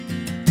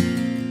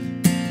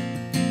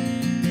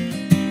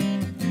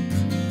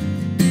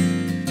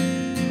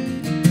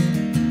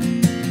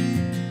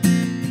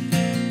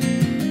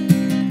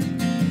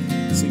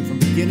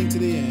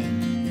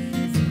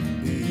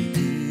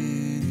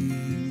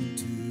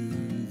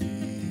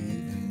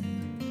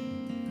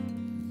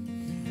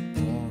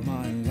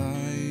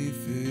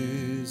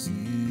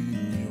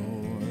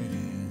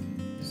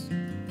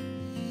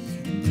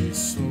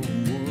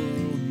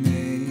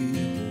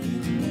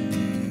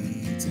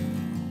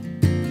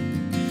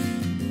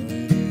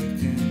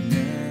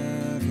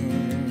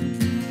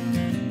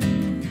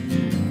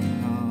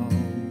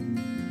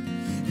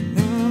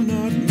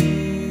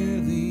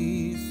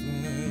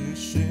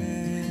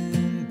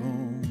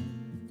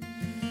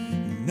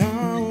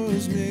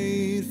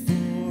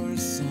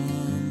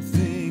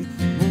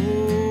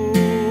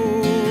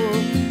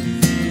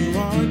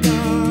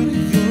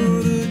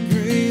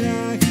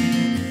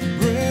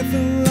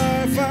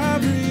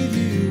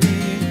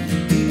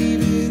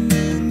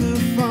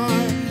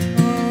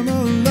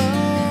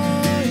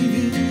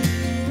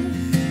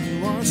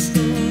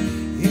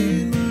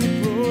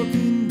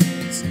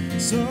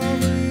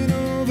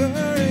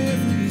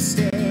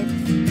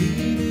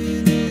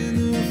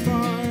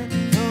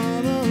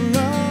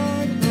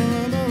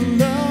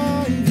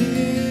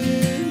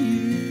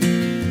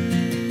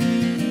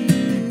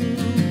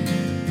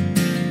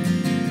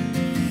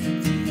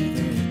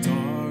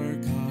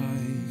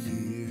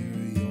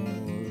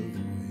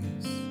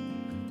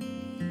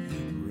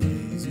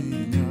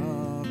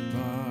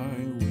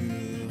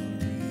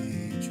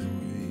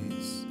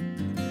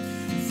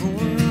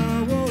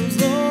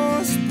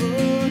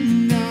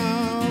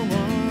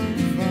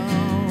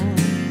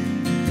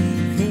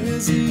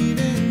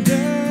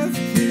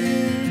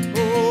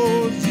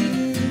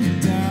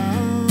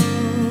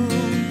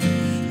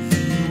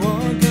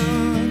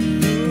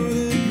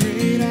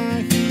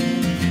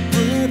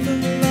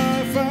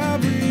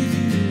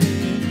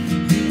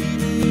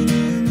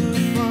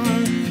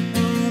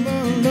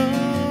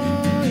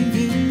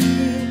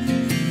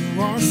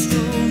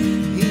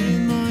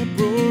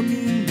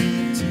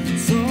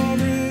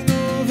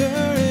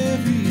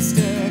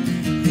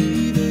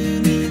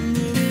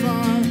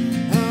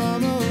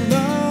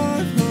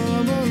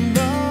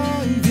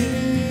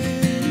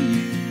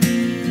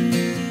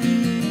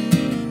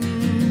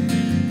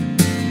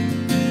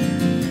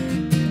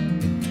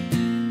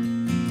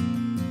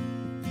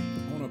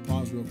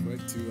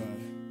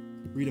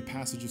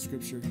passage of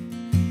Scripture.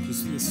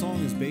 This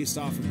song is based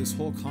off of this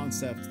whole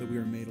concept that we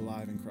are made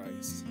alive in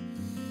Christ.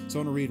 So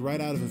I want to read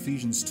right out of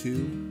Ephesians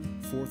 2,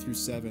 4 through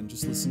 7.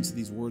 Just listen to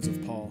these words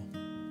of Paul.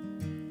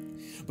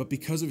 But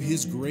because of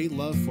his great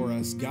love for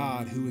us,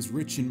 God, who is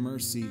rich in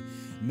mercy,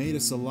 made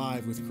us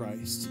alive with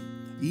Christ,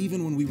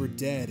 even when we were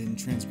dead in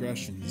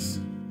transgressions.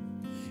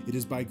 It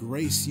is by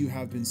grace you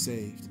have been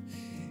saved.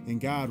 And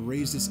God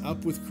raised us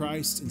up with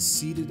Christ and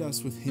seated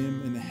us with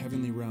him in the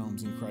heavenly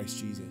realms in Christ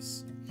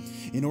Jesus,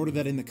 in order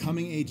that in the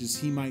coming ages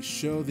he might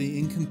show the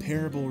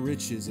incomparable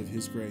riches of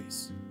his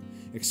grace,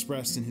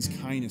 expressed in his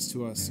kindness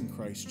to us in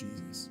Christ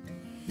Jesus.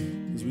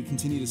 As we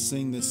continue to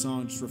sing this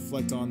song, just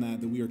reflect on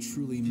that we are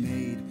truly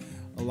made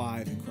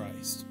alive in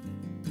Christ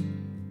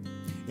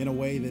in a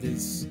way that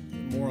is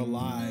more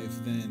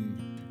alive than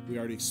we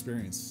already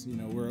experienced. You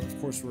know, we're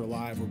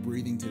alive, we're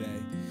breathing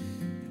today,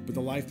 but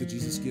the life that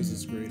Jesus gives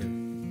is greater.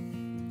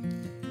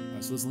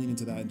 So let's lean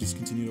into that and just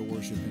continue to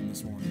worship him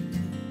this morning.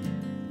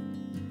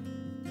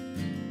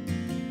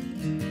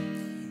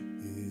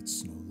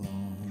 It's no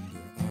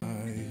longer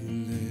I who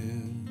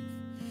live,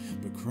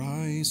 but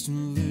Christ who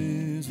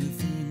lives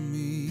within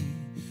me.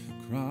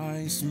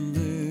 Christ who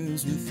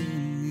lives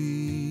within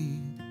me.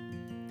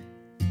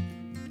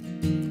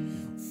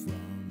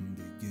 From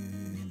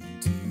beginning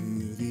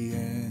to the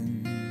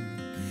end,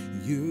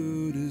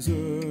 you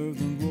deserve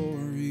the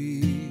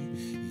glory.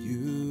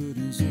 You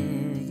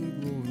deserve the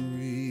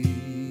glory.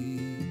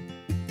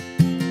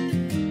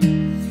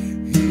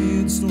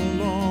 It's no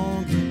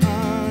longer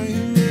I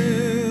who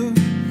live,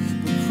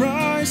 but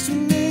Christ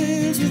who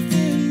lives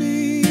within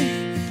me.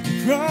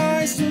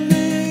 Christ who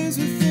lives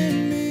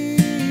within me.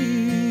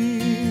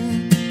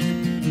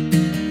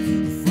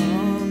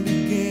 From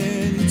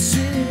beginning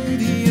to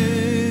the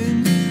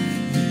end,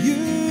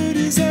 you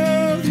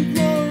deserve the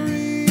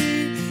glory.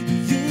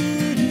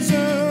 You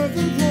deserve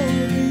the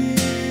glory.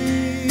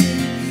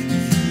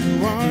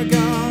 You are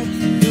God.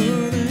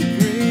 You're the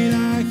great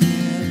I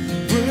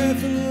am.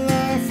 Breath of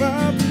life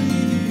I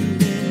breathe you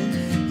in.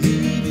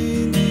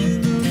 Even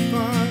in the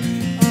fire,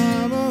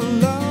 I'm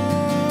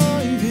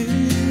alive in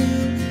you.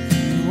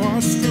 You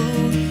are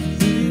strong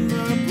in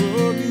my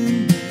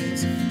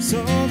brokenness,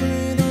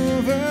 sovereign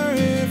over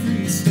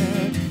every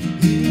step.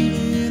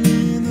 Even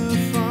in the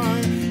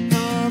fire,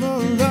 I'm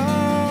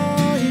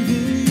alive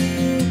in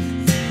you.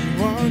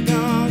 You are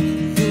God,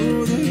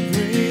 you're the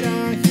great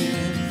I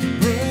am.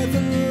 Breath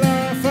of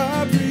life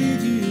I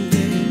breathe you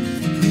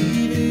in.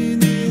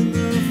 Even in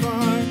the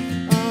fire,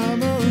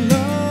 I'm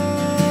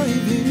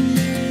alive in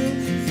you.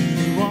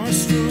 You are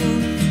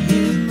strong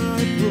in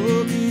my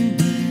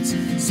brokenness,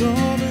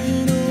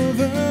 sovereign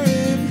over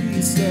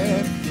every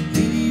step.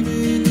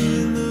 Even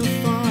in the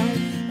fire,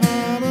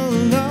 I'm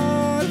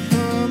alive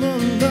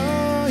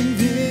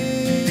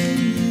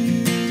in you.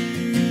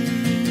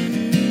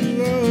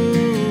 Oh.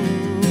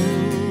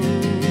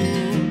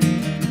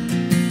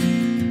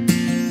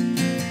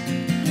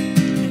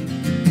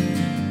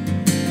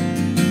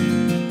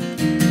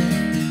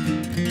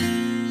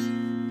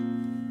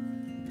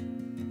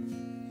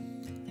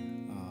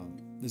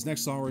 This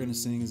next song we're going to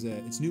sing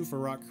it's new for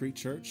Rock Creek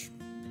Church.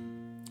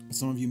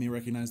 Some of you may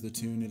recognize the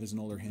tune. It is an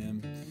older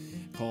hymn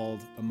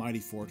called A Mighty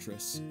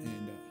Fortress.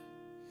 And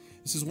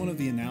this is one of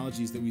the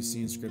analogies that we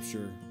see in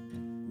Scripture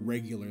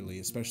regularly,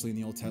 especially in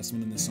the Old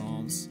Testament and the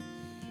Psalms,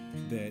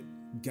 that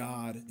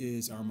God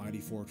is our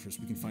mighty fortress.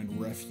 We can find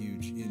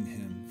refuge in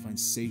him, find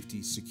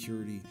safety,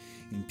 security,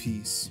 and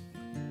peace.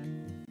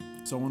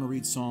 So I want to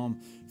read Psalm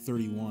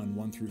 31,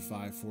 1 through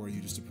 5 for you,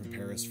 just to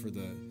prepare us for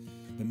the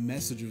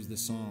message of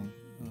this song,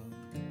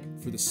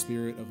 for the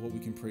spirit of what we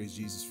can praise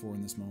Jesus for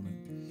in this moment.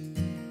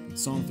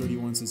 Psalm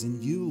 31 says,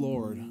 "In you,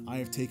 Lord, I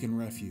have taken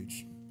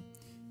refuge.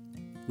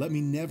 Let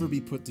me never be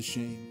put to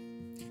shame.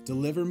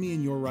 Deliver me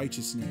in your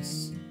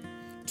righteousness.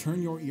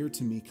 Turn your ear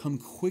to me. Come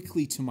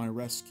quickly to my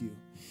rescue.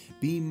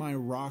 Be my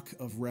rock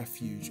of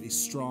refuge, a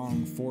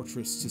strong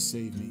fortress to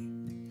save me.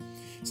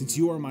 Since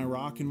you are my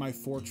rock and my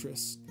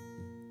fortress,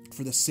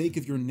 for the sake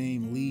of your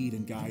name, lead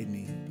and guide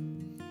me.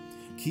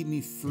 Keep me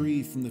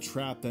free from the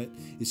trap that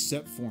is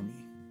set for me.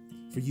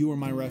 For you are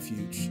my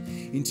refuge.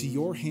 Into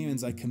your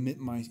hands I commit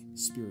my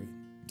spirit.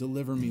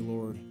 Deliver me,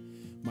 Lord,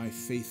 my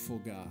faithful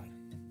God."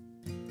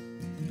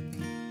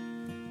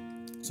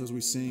 So as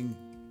we sing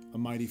A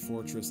Mighty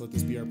Fortress, let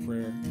this be our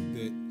prayer,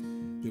 that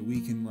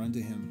we can run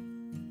to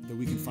him, that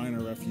we can find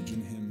our refuge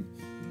in him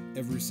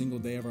every single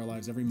day of our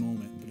lives, every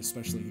moment, but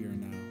especially here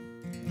and now.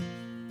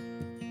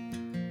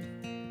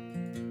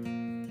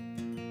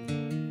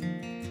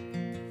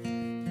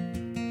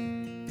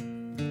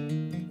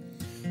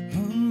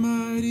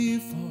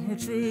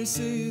 Fortress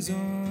is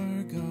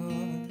our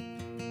God,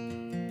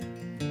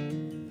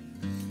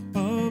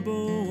 a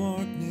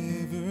bulwark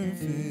never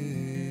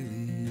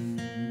failing,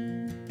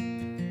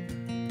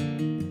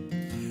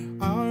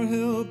 our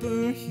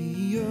helper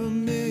he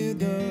amid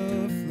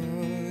the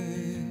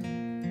flood,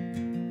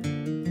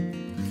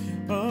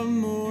 of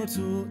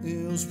mortal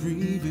ills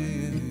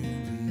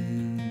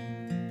prevailing,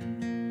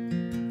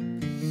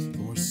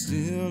 for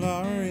still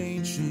our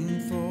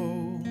ancient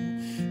foe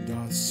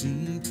doth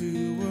seem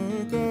to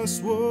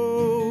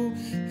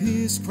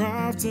His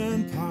craft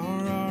and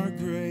power are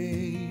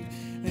great,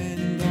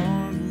 and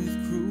armed with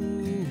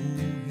cruel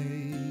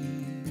hate.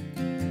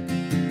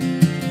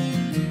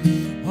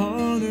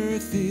 On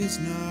earth is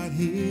not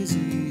His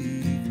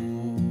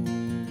equal.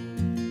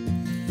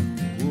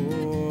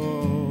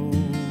 Whoa,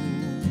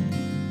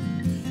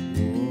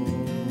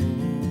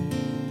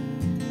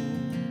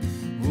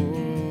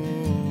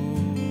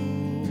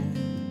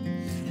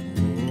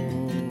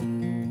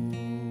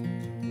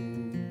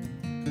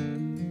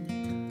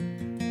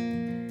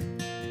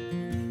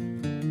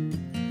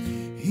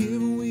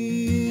 if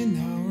we in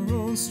our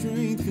own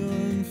strength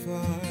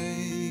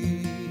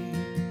confide,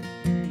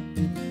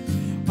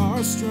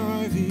 our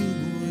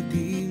striving would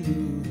be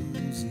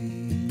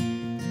losing.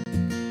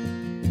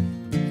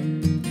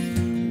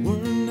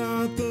 We're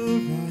not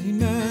the right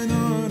man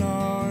on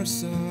our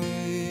side,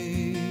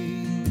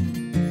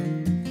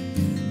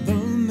 the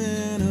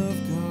man of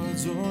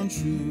God's own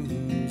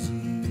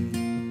choosing.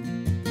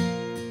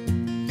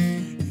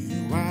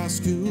 You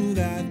ask who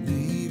that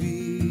may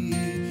be?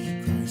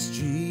 Christ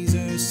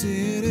Jesus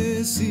it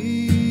is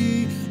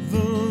He,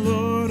 the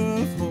Lord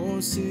of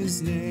hosts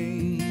His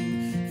name,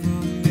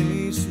 from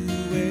age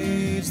to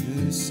age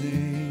the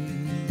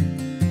same.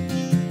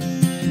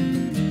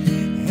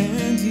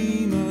 And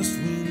He must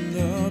win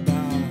the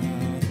battle.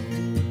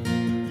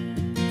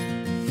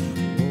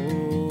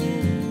 Oh,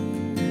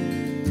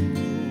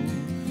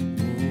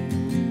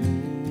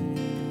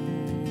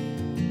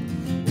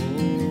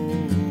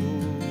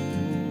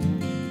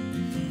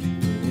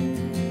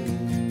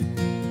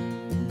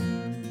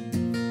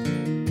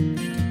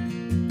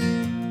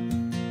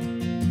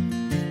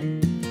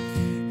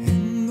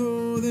 and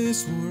though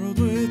this world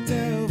with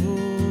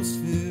devils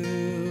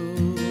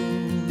filled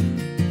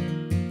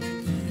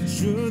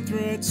should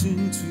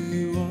threaten to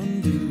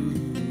undo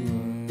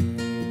us,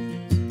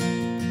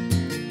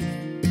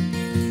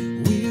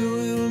 we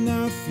will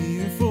not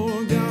fear,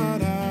 for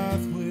God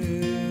hath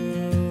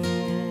willed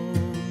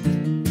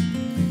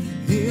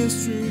His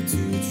truth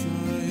to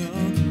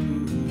triumph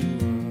through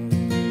us.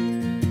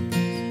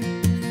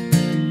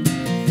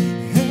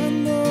 And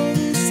though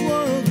this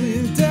world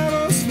with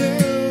devils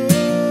filled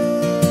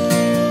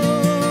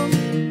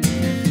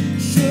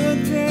should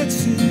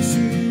threaten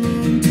to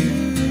undo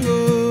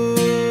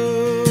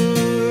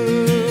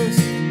us,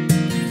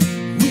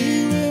 we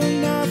will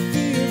not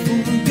fear,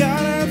 for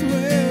God hath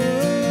willed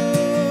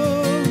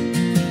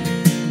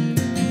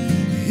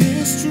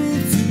His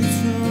truth to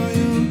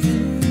triumph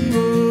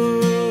through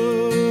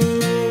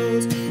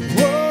us.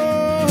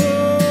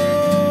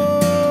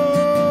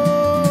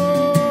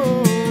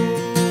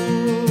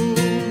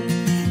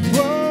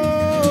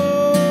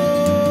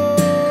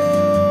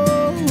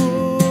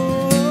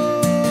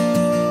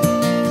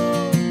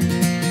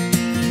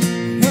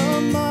 A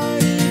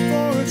mighty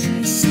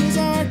fortress is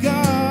our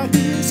God,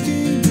 His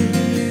kingdom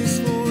is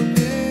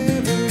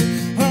forever.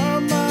 A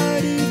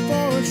mighty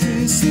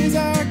fortress is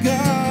our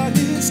God,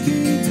 His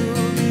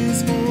kingdom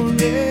is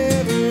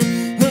forever.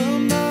 A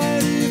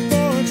mighty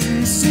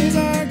fortress is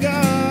our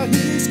God,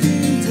 His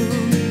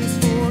kingdom is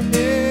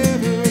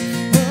forever.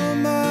 A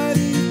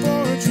mighty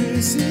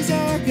fortress is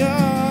our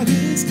God,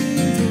 His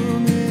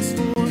kingdom is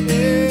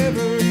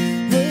forever.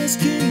 His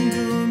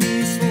kingdom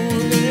is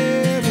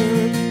forever.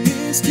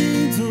 His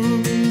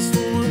kingdom is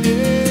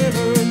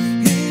forever.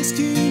 His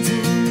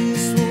kingdom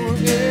is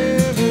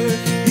forever.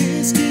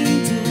 His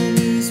kingdom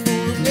is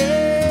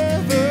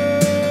forever.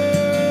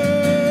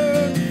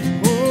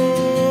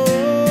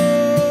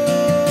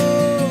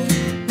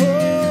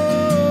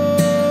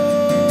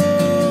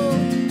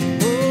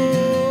 Oh,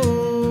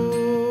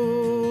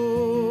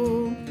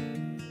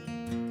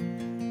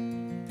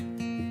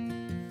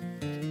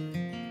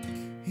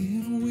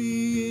 if we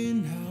in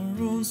our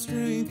own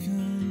strength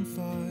can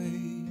fight,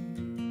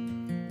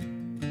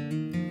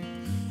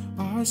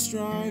 our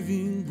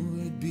striving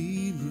would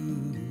be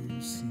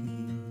losing.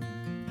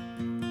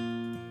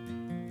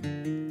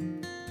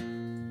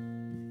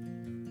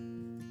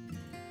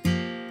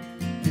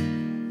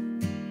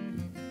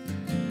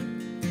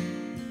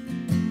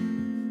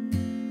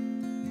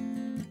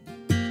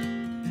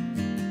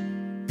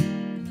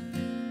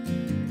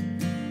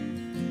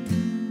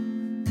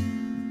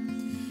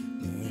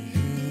 The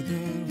head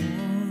that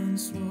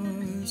once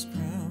was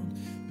crowned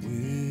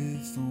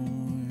with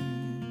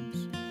thorns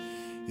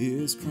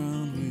is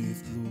crowned with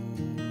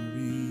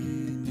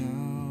glory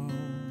now.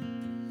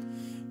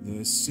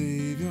 The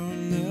Savior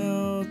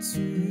knelt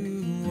to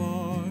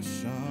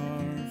wash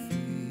our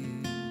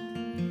feet.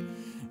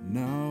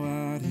 Now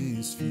at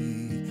His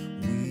feet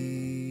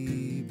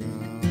we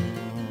bow.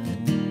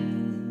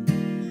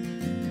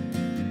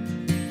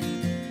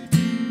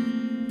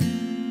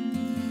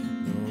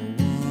 The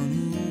one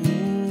who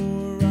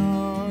wore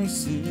our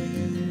sin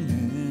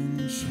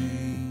and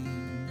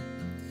shame,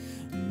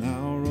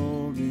 now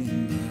rolled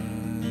in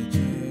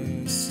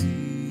majesty,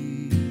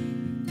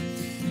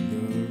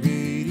 the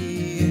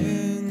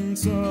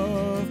radiance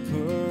of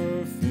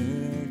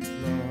perfect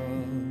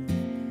love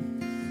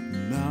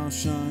now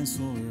shines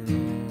for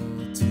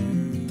all to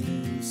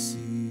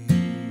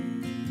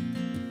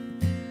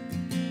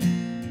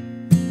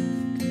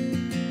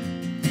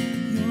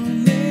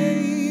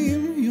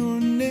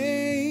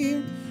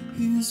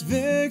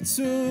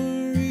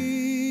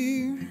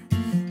victory.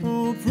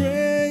 Oh,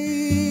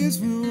 praise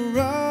will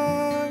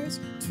rise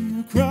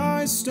to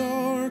Christ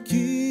our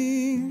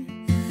King.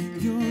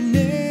 Your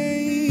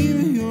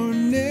name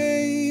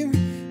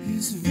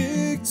is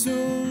victory.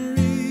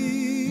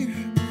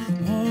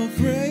 All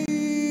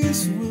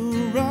praise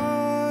will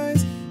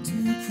rise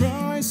to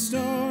Christ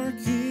our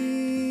King.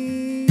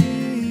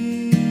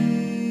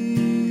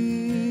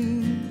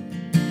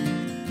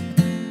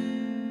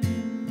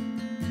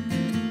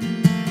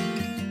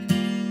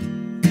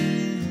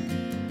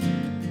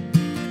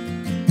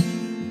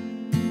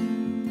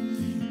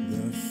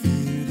 The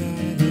fear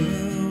that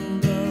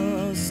held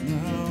us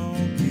now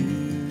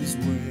gives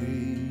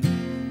way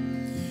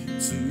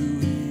to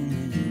Him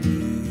who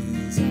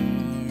is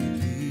our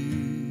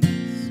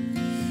peace.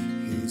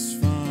 His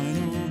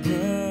final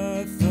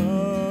breath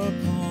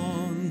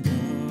upon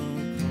the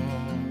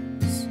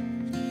cross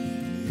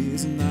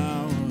is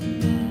now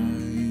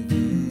alive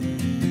in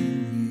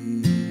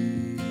me.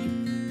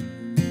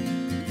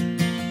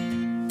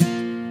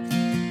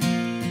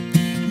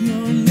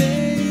 Your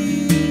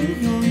name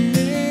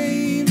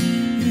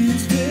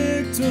is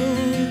victory.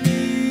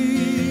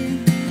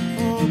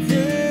 All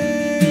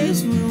praise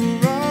will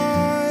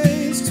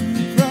rise to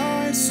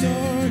Christ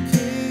our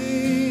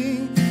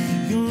King.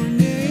 Your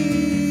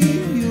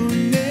name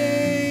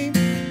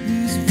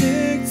is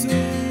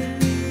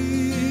victory.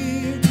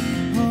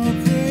 All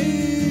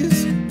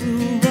praise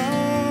will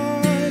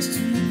rise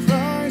to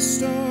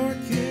Christ our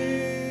King.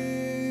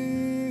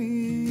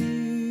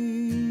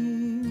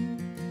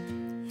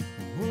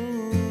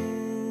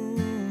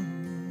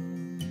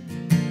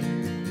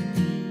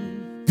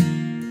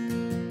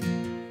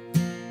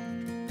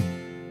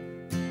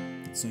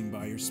 Sing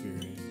by your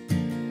Spirit.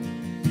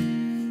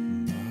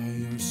 By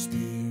your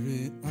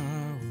Spirit I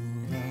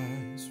will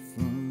rise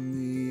from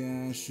the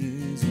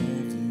ashes of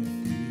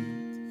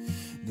defeat.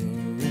 The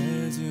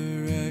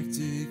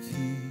resurrected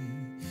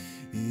King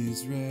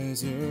is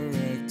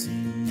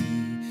resurrecting me.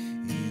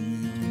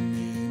 In your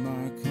name I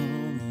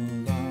come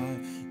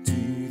alive to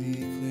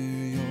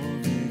declare your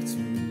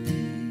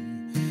victory.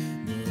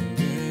 The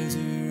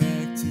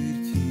resurrected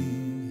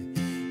King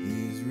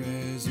is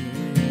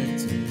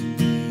resurrecting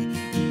me.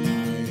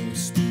 By your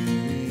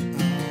Spirit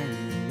I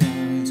will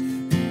rise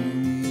from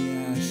the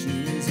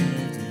ashes of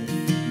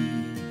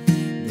defeat.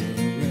 The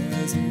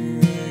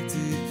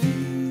resurrected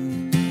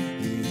King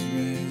is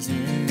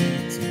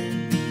resurrecting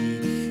me.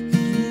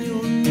 In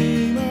your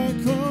name I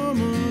come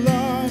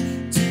alive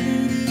to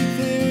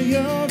declare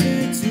your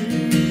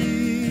victory.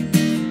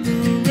 The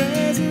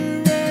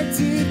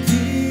resurrected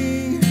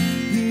King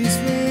is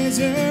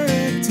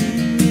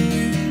resurrecting me.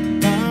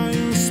 By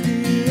your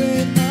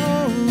Spirit I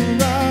will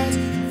rise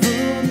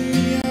from the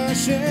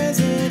ashes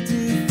of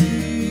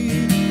defeat.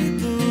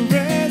 The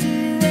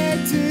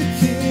resurrected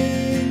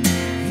King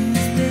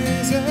is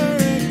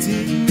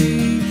resurrecting me.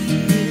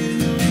 In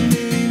your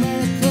name I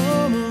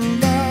come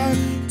alive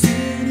to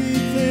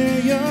declare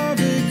your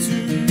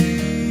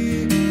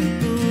victory.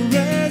 The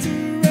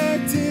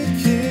resurrected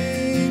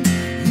King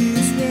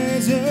is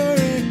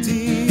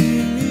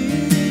resurrecting me.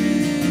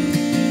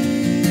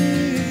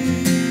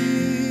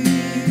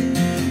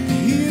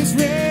 He is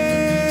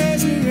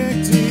resurrecting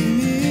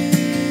me.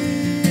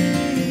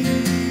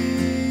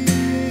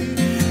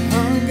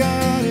 Our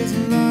God is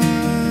alive.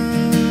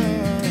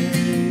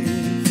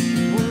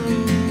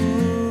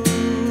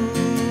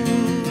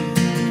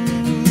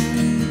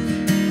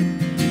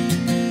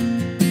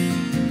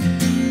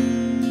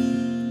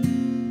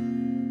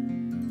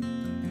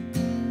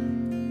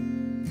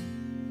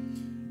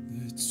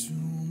 The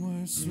tomb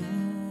where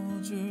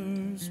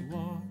soldiers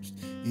watched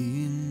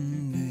in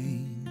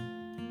vain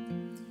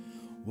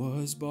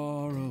was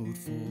borrowed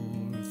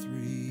for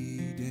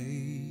 3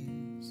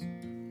 days.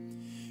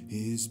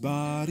 His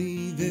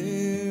body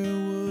there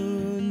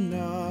would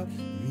not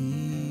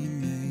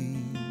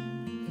remain.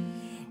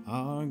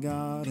 Our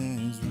God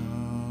has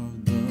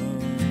robbed the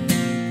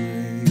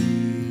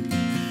grave.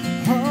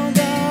 Our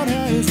God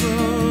has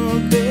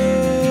robbed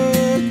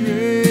the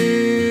grave.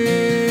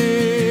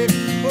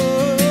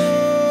 Oh,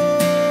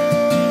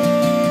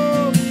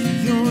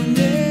 your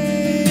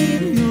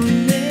name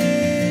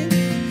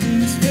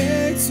is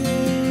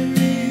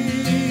victory.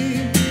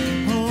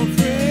 All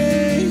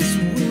praise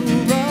will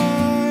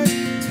rise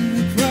to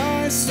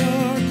Christ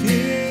our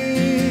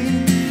King.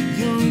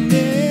 Your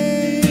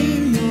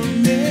name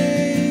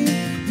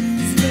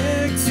is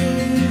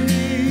victory.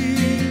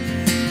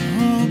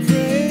 All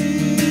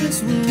praise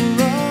will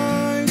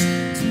rise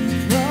to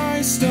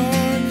Christ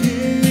our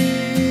King.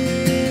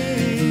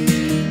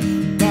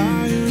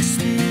 By your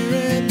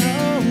Spirit I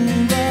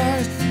will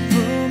rise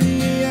from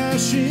the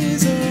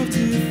ashes of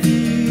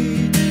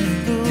defeat.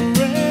 The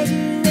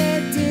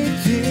resurrected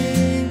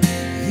King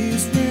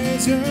is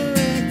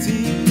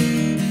resurrecting me.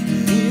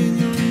 In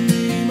your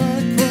name I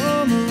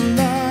come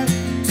alive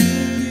to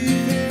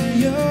declare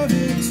your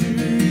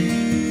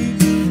victory.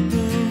 The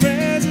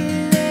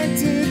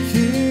resurrected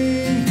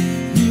King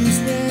is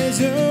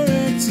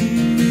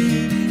resurrecting me.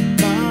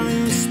 By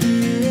your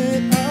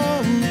Spirit I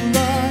will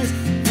rise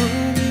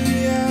from the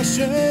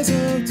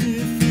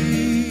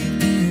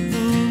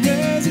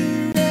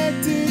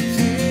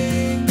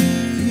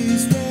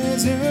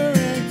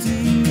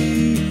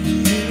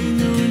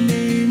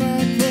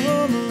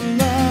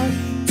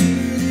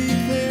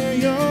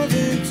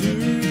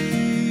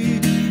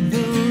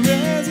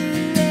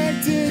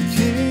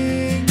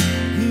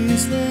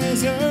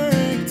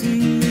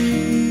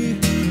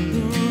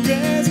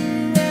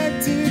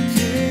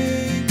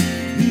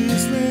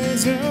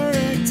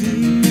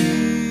resurrecting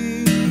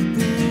me,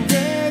 the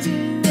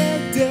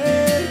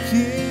resurrected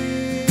King.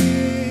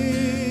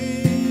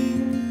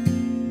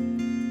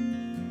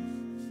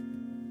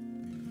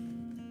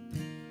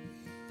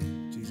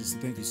 Jesus,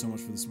 thank you so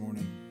much for this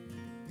morning.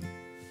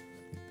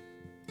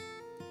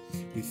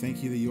 We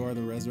thank you that you are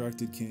the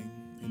resurrected King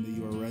and that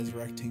you are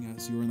resurrecting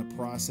us. You are in the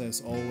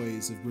process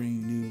always of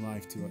bringing new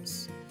life to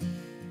us,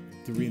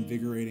 to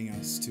reinvigorating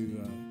us,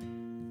 to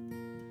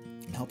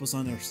help us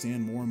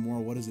understand more and more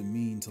what does it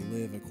mean to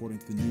live according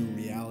to the new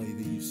reality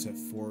that you set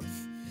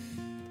forth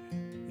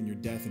in your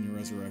death and your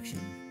resurrection.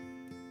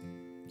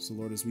 So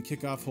Lord, as we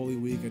kick off Holy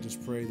Week, I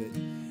just pray that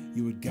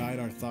you would guide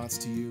our thoughts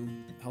to you,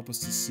 help us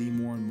to see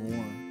more and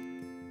more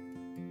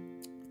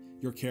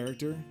your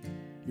character,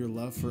 your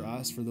love for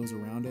us, for those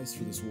around us,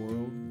 for this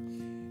world,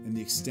 and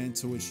the extent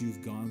to which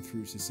you've gone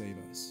through to save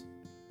us.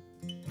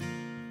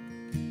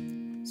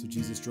 So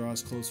Jesus, draw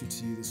us closer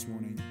to you this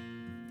morning.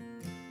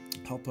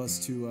 Help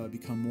us to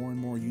become more and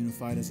more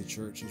unified as a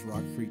church, as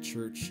Rock Creek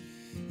Church,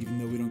 even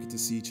though we don't get to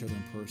see each other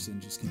in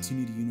person. Just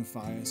continue to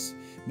unify us,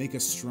 make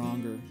us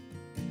stronger,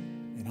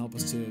 and help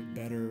us to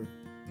better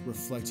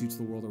reflect you to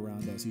the world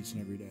around us each and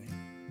every day.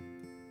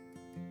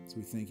 So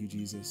we thank you,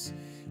 Jesus.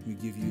 We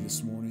give you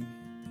this morning.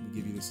 We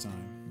give you this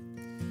time.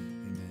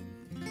 Amen.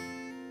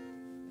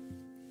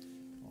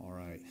 All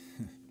right.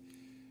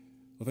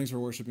 Well, thanks for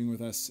worshiping with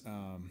us.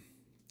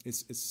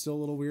 It's still a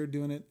little weird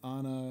doing it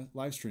on a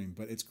live stream,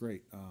 but it's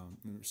great.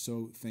 We're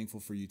so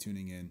thankful for you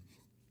tuning in.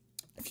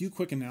 A few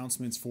quick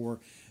announcements for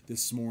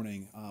this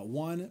morning.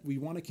 One, we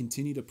want to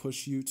continue to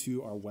push you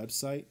to our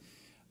website.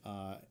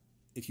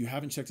 If you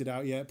haven't checked it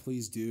out yet,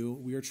 please do.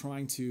 We are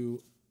trying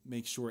to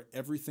make sure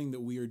everything that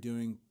we are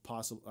doing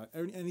possible,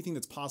 anything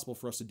that's possible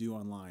for us to do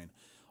online,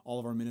 all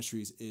of our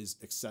ministries is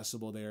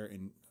accessible there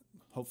and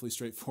hopefully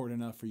straightforward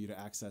enough for you to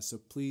access. So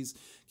please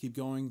keep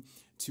going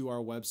to our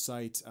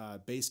website,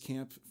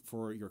 Basecamp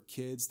for your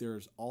kids.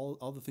 There's all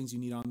the things you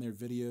need on there,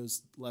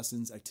 videos,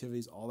 lessons,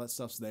 activities, all that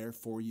stuff's there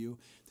for you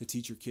to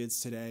teach your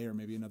kids today or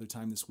maybe another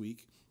time this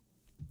week.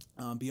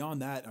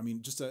 Beyond that, I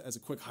mean, just as a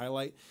quick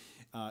highlight,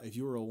 if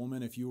you were a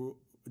woman, if you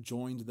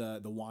joined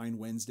the Wine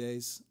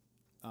Wednesdays,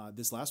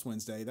 this last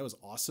Wednesday, that was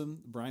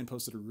awesome. Brian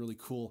posted a really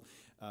cool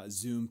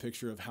Zoom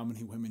picture of how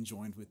many women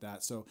joined with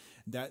that. So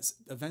that's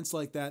events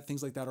like that,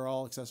 things like that are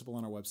all accessible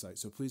on our website.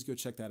 So please go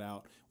check that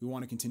out. We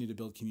want to continue to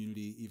build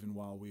community even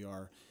while we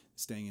are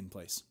staying in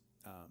place.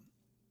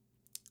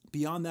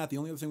 Beyond that, the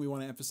only other thing we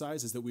want to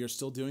emphasize is that we are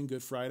still doing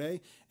Good Friday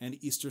and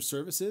Easter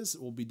services.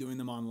 We'll be doing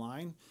them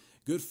online.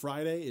 Good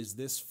Friday is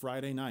this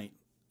Friday night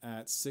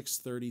at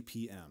 6:30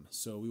 p.m.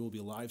 So we will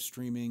be live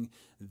streaming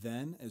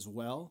then as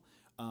well.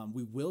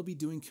 We will be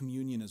doing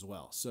communion as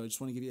well. So I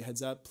just want to give you a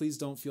heads up. Please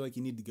don't feel like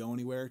you need to go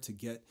anywhere to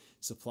get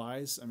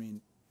supplies. I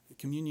mean,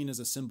 communion is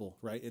a symbol,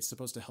 right? It's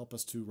supposed to help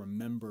us to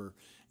remember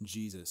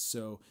Jesus.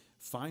 So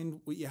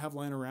find what you have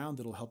lying around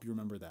that'll help you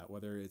remember that.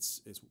 Whether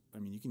it's I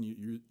mean, you can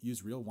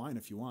use real wine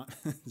if you want.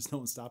 There's no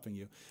one stopping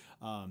you.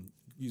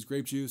 Use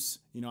grape juice.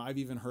 You know, I've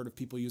even heard of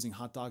people using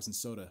hot dogs and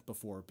soda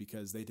before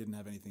because they didn't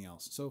have anything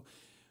else. So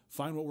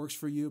find what works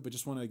for you, but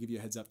just want to give you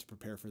a heads up to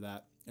prepare for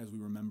that as we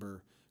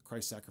remember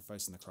Christ's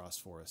sacrifice on the cross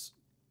for us.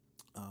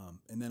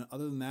 And then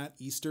other than that,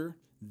 Easter,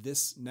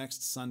 this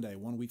next Sunday,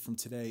 1 week from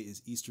today,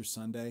 is Easter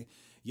Sunday.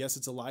 Yes,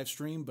 it's a live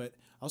stream, but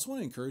I also want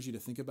to encourage you to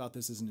think about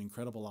this as an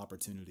incredible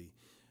opportunity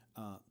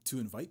to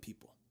invite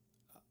people.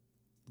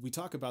 We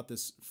talk about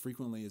this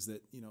frequently, is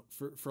that, you know,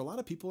 for a lot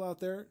of people out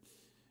there,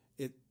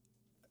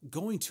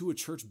 going to a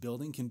church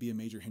building can be a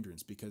major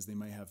hindrance because they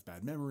might have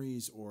bad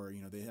memories or, you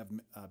know, they have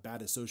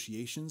bad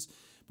associations.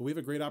 But we have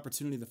a great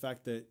opportunity. The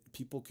fact that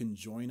people can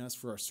join us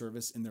for our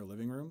service in their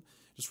living room.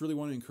 Just really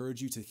want to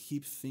encourage you to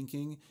keep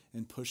thinking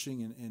and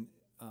pushing and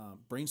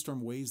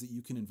brainstorm ways that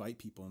you can invite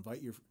people.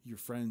 Invite your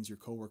friends, your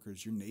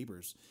coworkers, your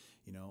neighbors.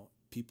 You know,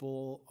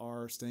 people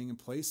are staying in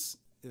place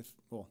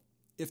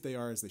if they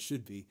are as they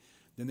should be,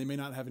 then they may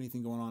not have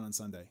anything going on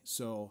Sunday.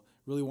 So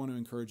really want to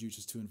encourage you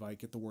just to invite,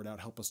 get the word out,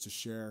 help us to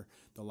share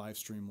the live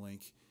stream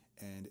link.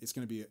 And it's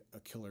going to be a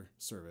killer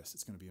service.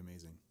 It's going to be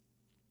amazing.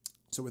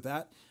 So with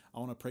that, I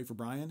want to pray for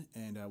Brian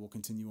and we'll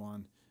continue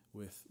on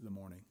with the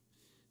morning.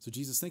 So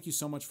Jesus, thank you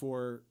so much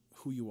for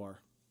who you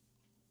are.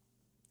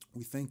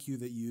 We thank you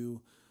that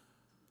you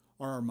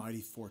are our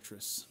mighty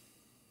fortress.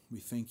 We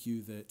thank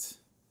you that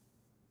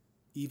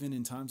even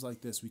in times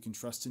like this, we can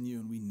trust in you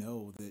and we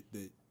know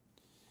that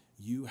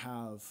you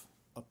have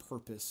a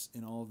purpose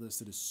in all of this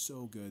that is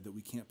so good that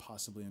we can't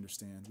possibly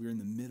understand. We're in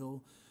the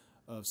middle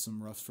of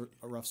some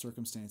rough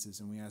circumstances,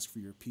 and we ask for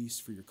your peace,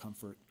 for your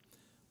comfort.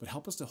 But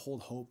help us to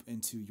hold hope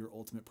into your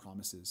ultimate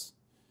promises,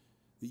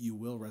 that you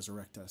will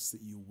resurrect us,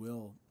 that you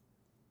will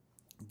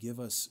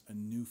give us a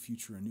new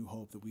future, a new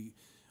hope, that we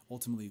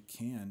ultimately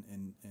can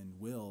and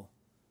will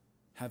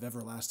have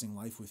everlasting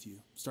life with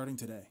you, starting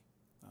today.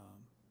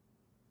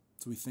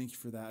 So we thank you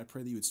for that. I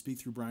pray that you would speak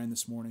through Brian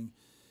this morning.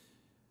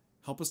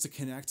 Help us to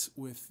connect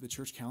with the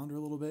church calendar a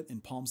little bit in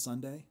Palm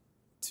Sunday,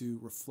 to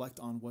reflect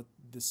on what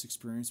this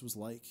experience was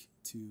like,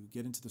 to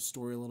get into the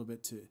story a little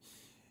bit, to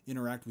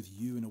interact with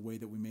you in a way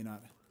that we may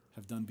not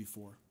have done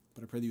before.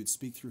 But I pray that you would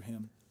speak through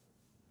him,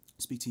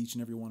 speak to each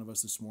and every one of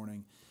us this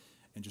morning,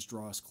 and just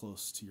draw us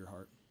close to your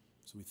heart.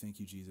 So we thank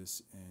you,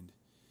 Jesus, and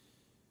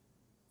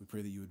we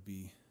pray that you would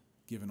be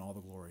given all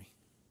the glory.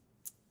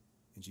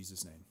 In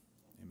Jesus' name,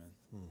 amen.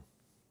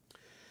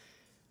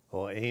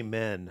 Well,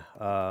 amen.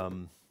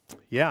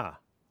 Yeah.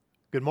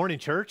 Good morning,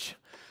 church.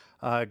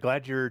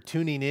 Glad you're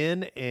tuning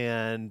in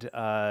and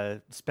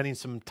spending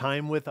some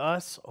time with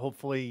us.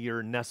 Hopefully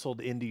you're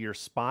nestled into your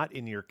spot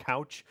in your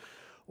couch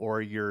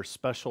or your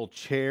special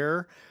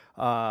chair.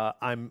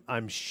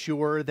 I'm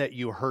sure that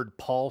you heard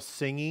Paul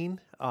singing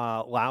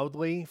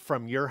loudly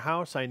from your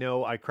house. I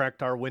know I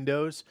cracked our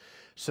windows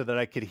so that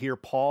I could hear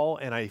Paul,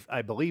 and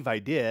I believe I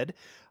did.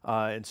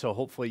 And so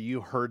hopefully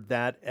you heard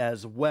that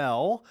as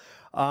well.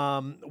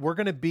 We're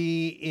going to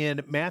be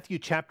in Matthew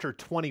chapter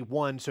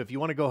 21. So if you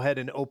want to go ahead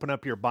and open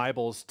up your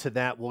Bibles to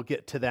that, we'll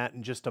get to that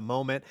in just a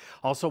moment.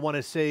 Also want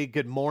to say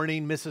good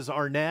morning, Mrs.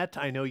 Arnett.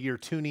 I know you're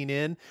tuning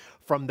in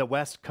from the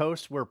West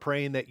Coast. We're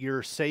praying that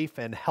you're safe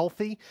and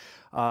healthy.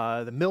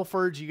 The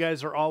Milfords, you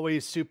guys are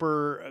always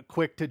super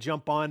quick to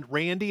jump on.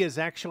 Randy is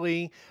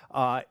actually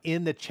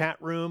in the chat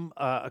room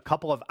a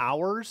couple of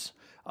hours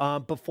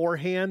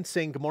beforehand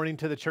saying good morning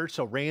to the church.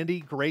 So Randy,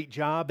 great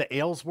job. The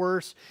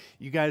Aylesworths,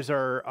 you guys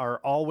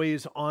are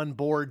always on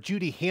board.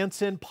 Judy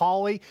Hansen,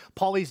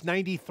 Polly's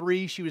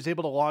 93. She was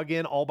able to log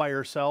in all by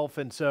herself.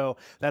 And so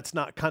that's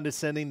not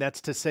condescending.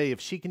 That's to say, if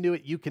she can do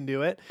it, you can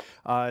do it.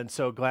 And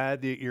so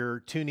glad that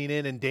you're tuning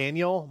in. And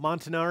Daniel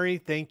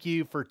Montanari, thank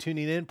you for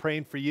tuning in,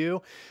 praying for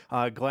you.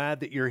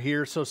 Glad that you're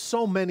here.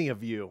 So many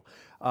of you,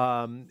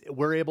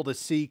 we're able to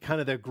see kind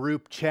of the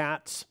group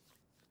chats.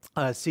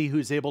 See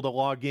who's able to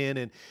log in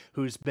and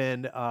who's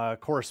been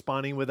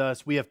corresponding with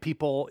us. We have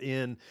people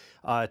in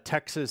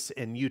Texas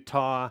and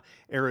Utah,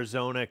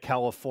 Arizona,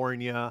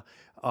 California,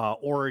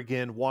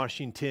 Oregon,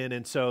 Washington.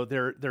 And so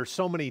there's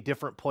so many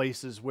different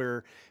places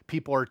where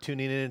people are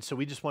tuning in. So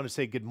we just want to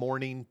say good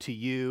morning to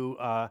you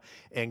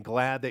and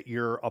glad that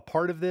you're a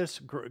part of this,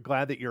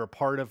 glad that you're a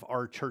part of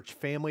our church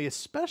family,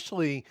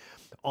 especially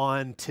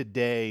on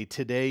today.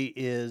 Today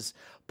is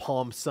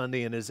Palm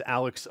Sunday, and as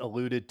Alex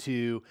alluded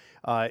to,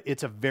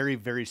 it's a very,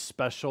 very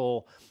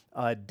special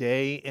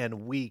day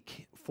and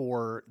week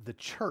for the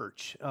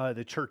church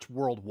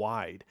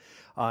worldwide.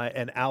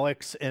 And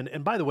Alex,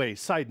 and by the way,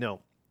 side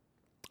note,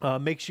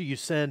 make sure you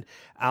send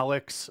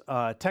Alex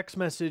a text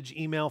message,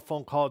 email,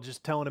 phone call,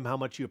 just telling him how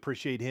much you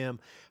appreciate him,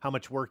 how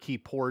much work he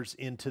pours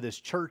into this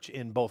church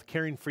in both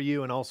caring for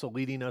you and also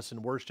leading us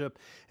in worship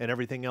and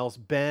everything else.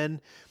 Ben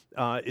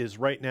is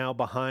right now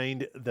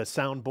behind the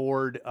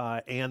soundboard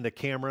and the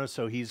camera,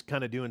 so he's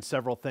kind of doing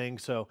several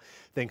things. So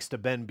thanks to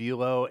Ben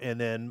Bulow. And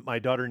then my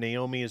daughter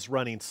Naomi is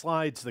running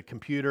slides, the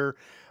computer.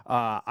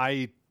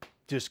 I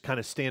just kind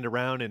of stand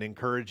around and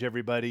encourage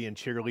everybody and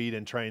cheerlead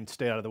and try and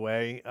stay out of the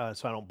way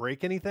so I don't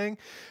break anything.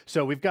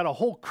 So we've got a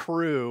whole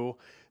crew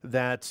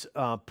that's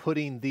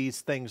putting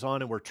these things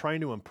on, and we're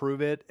trying to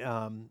improve it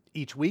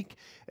each week.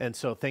 And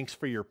so thanks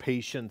for your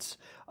patience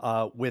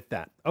with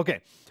that.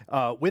 Okay,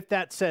 with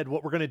that said,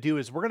 what we're going to do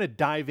is we're going to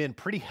dive in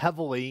pretty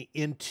heavily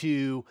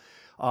into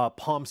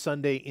Palm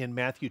Sunday in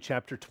Matthew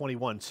chapter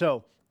 21.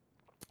 So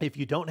if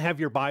you don't have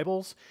your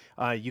Bibles,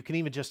 you can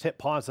even just hit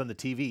pause on the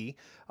TV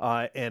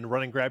and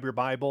run and grab your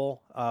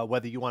Bible,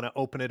 whether you want to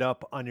open it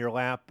up on your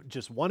lap,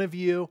 just one of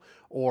you,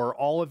 or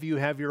all of you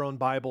have your own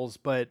Bibles.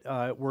 But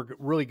we're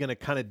really going to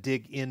kind of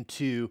dig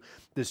into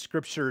the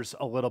scriptures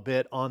a little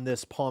bit on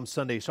this Palm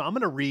Sunday. So I'm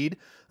going to read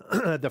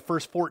the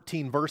first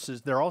 14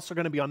 verses. They're also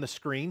going to be on the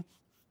screen.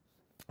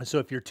 So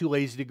if you're too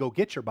lazy to go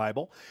get your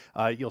Bible,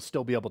 you'll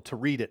still be able to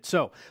read it.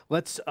 So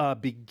let's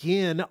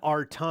begin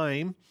our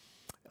time.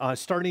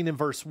 Starting in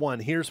verse 1,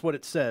 here's what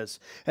it says.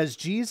 As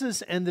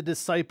Jesus and the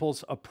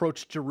disciples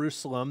approached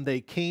Jerusalem, they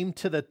came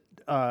to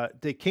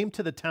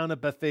the town of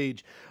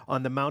Bethphage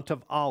on the Mount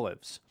of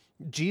Olives.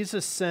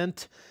 Jesus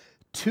sent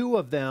two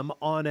of them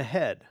on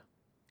ahead.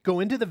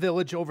 Go into the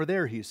village over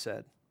there, he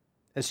said.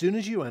 As soon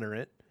as you enter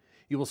it,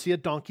 you will see a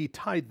donkey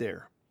tied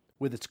there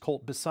with its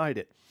colt beside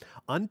it.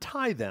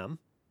 Untie them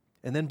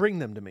and then bring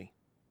them to me.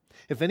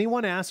 If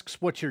anyone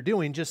asks what you're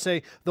doing, just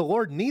say, the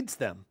Lord needs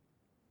them,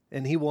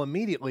 and he will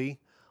immediately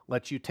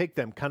let you take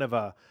them. Kind of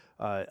a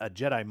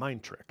Jedi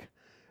mind trick.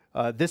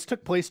 This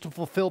took place to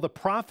fulfill the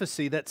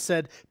prophecy that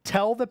said,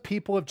 tell the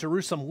people of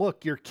Jerusalem,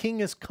 look, your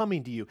king is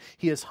coming to you.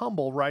 He is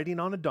humble, riding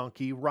on a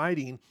donkey's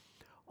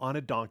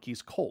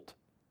colt.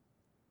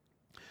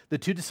 The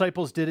two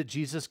disciples did as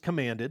Jesus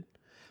commanded.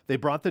 They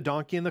brought the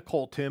donkey and the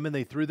colt to him, and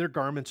they threw their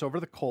garments over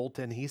the colt,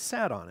 and he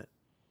sat on it.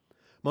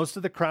 Most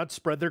of the crowd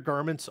spread their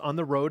garments on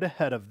the road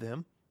ahead of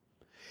them,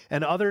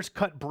 and others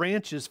cut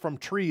branches from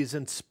trees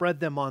and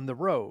spread them on the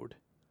road.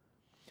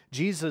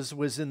 Jesus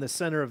was in the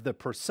center of the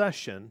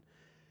procession,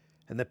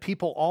 and the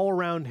people all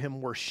around him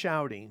were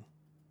shouting,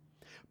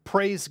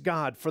 praise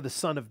God for the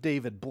Son of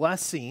David,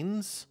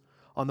 blessings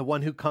on the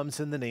one who comes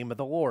in the name of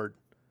the Lord.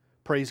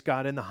 Praise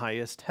God in the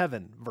highest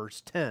heaven.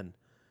 Verse 10.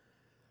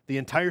 The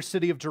entire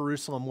city of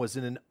Jerusalem was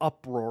in an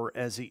uproar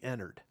as he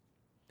entered.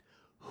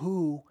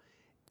 Who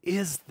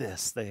is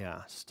this? They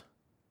asked.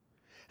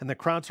 And the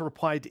crowds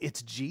replied,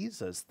 "It's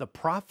Jesus, the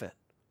prophet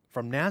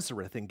from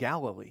Nazareth in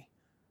Galilee."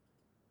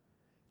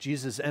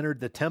 Jesus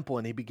entered the temple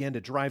and he began to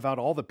drive out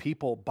all the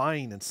people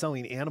buying and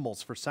selling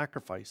animals for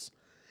sacrifice.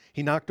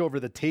 He knocked over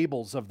the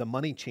tables of the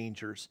money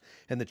changers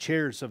and the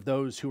chairs of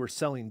those who were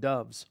selling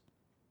doves.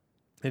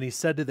 And he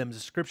said to them, "The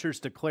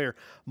scriptures declare,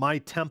 my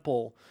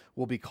temple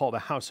will be called a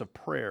house of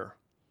prayer,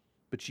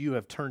 but you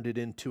have turned it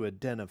into a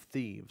den of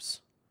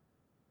thieves."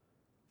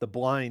 The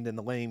blind and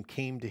the lame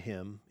came to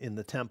him in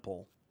the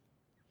temple,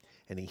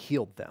 and he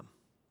healed them.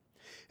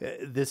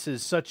 This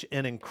is such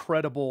an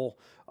incredible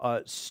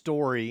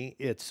story.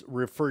 It's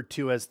referred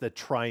to as the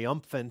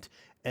triumphant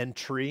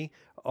entry,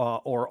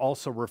 or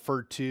also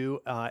referred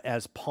to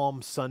as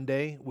Palm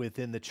Sunday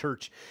within the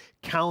church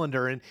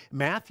calendar. And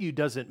Matthew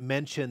doesn't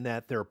mention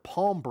that they're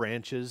palm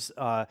branches.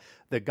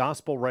 The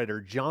gospel writer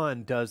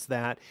John does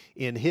that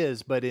in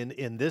his, but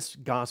in this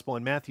gospel,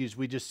 in Matthew's,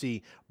 we just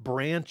see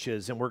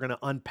branches, and we're going to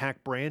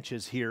unpack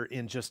branches here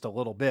in just a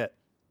little bit.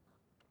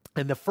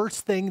 And the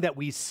first thing that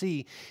we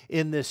see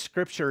in this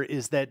scripture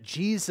is that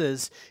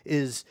Jesus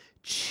is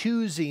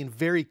choosing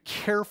very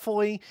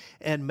carefully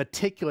and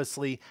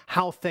meticulously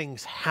how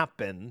things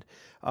happened,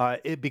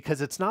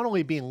 because it's not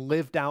only being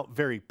lived out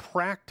very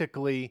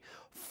practically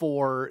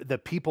for the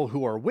people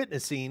who are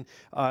witnessing,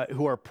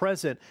 who are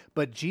present,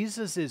 but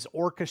Jesus is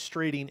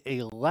orchestrating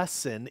a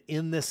lesson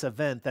in this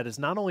event that is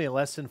not only a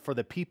lesson for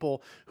the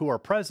people who are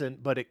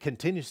present, but it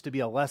continues to be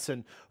a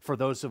lesson for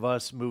those of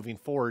us moving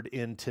forward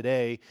in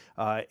today,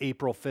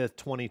 April 5th,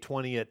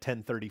 2020 at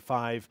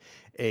 10:35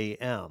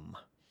 a.m.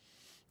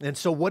 And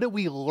so what do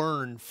we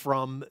learn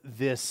from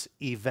this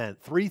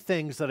event? Three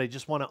things that I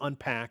just want to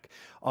unpack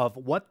of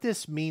what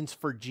this means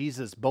for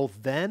Jesus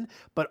both then,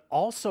 but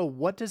also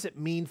what does it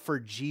mean for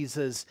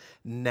Jesus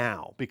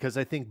now? Because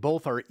I think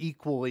both are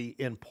equally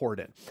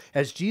important.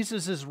 As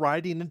Jesus is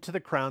riding into the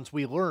crowds,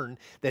 we learn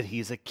that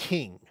he's a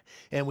king.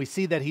 And we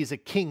see that he's a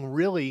king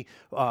really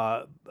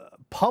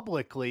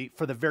publicly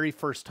for the very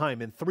first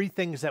time. And three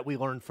things that we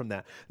learn from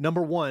that.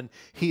 Number one,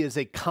 he is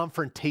a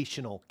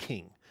confrontational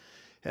king.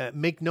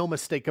 Make no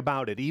mistake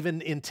about it, even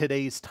in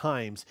today's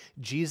times,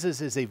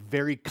 Jesus is a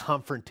very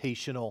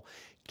confrontational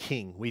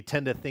king. We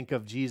tend to think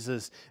of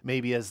Jesus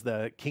maybe as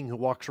the king who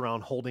walks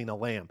around holding a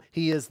lamb.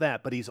 He is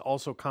that, but he's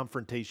also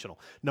confrontational.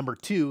 Number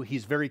two,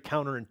 he's very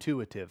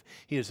counterintuitive.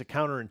 He is a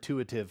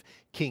counterintuitive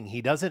king.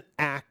 He doesn't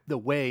act the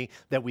way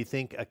that we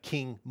think a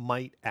king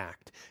might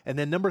act. And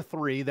then number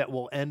three that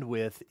we'll end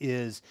with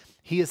is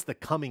he is the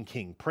coming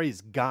king. Praise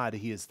God,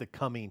 he is the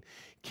coming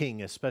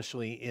king,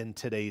 especially in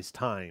today's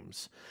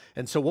times.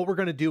 And so what we're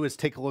going to do is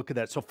take a look at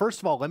that. So first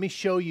of all, let me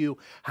show you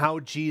how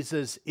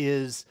Jesus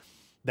is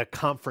the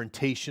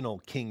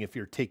confrontational king if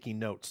you're taking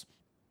notes.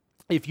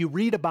 If you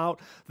read about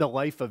the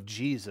life of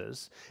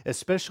Jesus,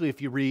 especially if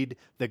you read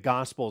the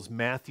Gospels,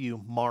 Matthew,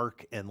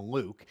 Mark, and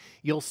Luke,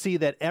 you'll see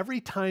that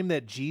every time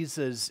that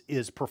Jesus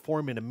is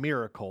performing a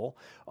miracle,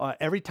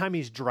 every time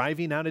he's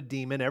driving out a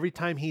demon, every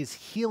time he's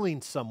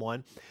healing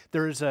someone,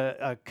 there's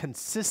a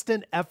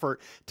consistent effort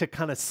to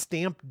kind of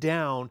stamp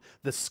down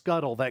the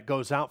scuttle that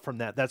goes out from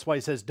that. That's why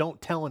he says,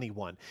 don't tell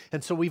anyone.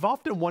 And so we've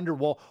often wondered,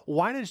 well,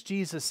 why does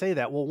Jesus say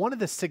that? Well, one of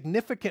the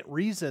significant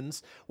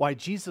reasons why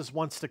Jesus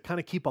wants to kind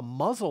of keep a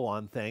muzzle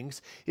on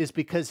things is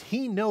because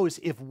he knows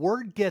if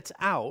word gets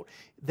out,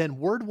 then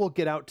word will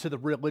get out to the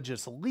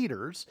religious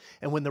leaders.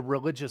 And when the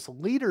religious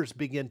leaders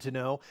begin to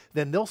know,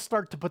 then they'll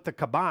start to put the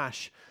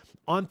kibosh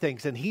on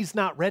things. And he's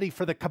not ready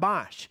for the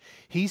kibosh.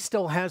 He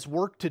still has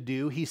work to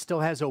do. He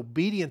still has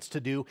obedience to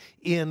do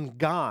in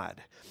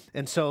God.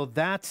 And so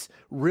that's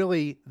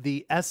really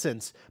the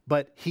essence,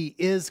 but he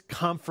is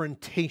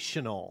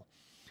confrontational.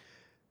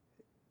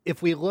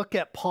 If we look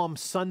at Palm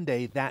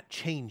Sunday, that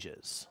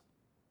changes.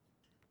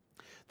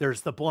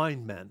 There's the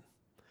blind men,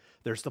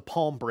 there's the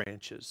palm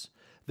branches,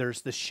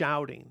 there's the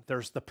shouting,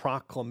 there's the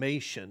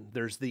proclamation,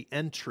 there's the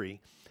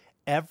entry.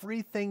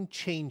 Everything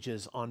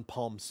changes on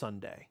Palm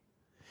Sunday.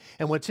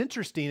 And what's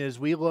interesting is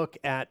we look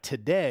at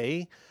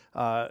today,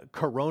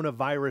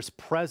 coronavirus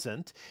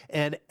present,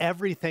 and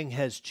everything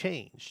has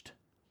changed.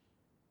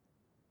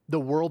 The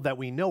world that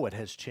we know it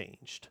has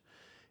changed.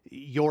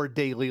 Your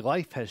daily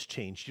life has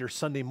changed. Your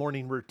Sunday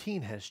morning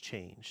routine has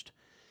changed.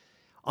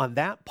 On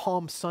that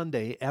Palm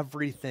Sunday,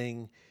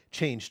 everything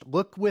changed.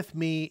 Look with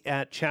me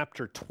at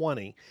chapter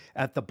 20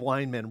 at the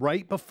blind men.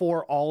 Right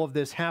before all of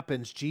this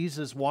happens,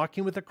 Jesus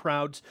walking with the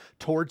crowds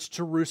towards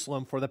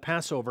Jerusalem for the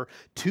Passover.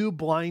 Two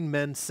blind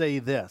men say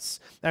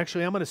this.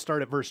 Actually, I'm going to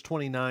start at verse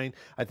 29.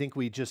 I think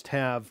we just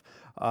have,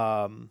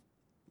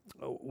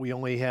 we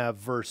only have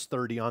verse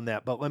 30 on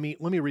that, but let me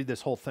read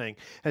this whole thing.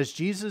 As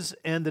Jesus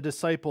and the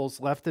disciples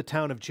left the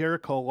town of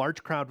Jericho, a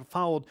large crowd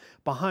followed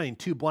behind.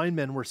 Two blind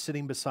men were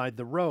sitting beside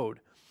the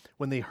road.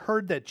 When they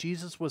heard that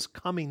Jesus was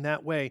coming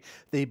that way,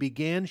 they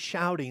began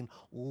shouting,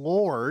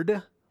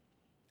 "Lord,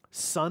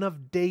 Son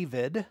of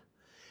David,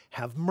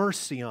 have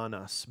mercy on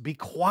us." "Be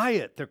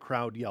quiet," the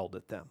crowd yelled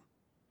at them.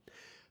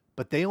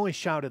 But they only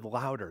shouted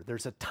louder.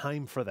 There's a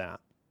time for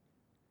that.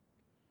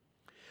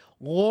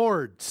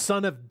 "Lord,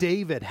 Son of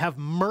David, have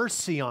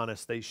mercy on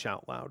us," they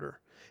shout louder.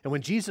 And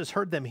when Jesus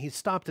heard them, he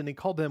stopped and he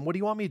called them, "What do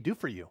you want me to do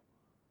for you?"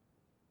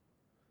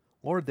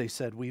 "Lord," they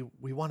said, we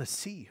want to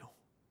see you."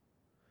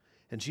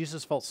 And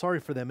Jesus felt sorry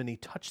for them, and he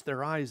touched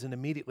their eyes, and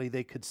immediately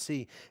they could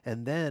see.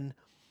 And then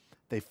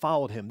they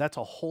followed him. That's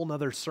a whole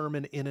nother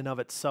sermon in and of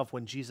itself,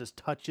 when Jesus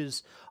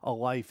touches a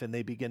life and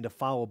they begin to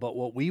follow. But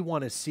what we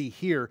want to see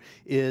here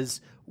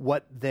is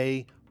what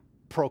they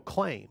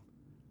proclaim.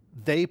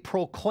 They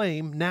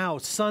proclaim now,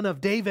 "Son of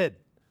David."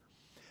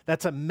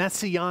 That's a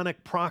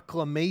messianic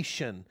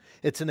proclamation.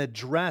 It's an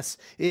address.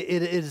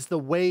 It is the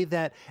way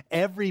that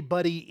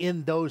everybody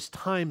in those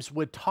times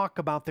would talk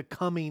about the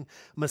coming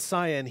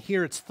Messiah. And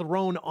here it's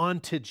thrown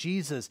onto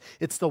Jesus.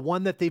 It's the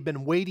one that they've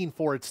been waiting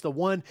for. It's the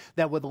one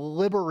that would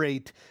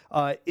liberate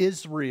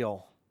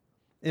Israel.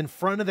 In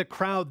front of the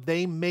crowd,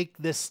 they make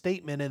this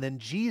statement, and then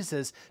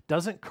Jesus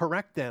doesn't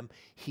correct them.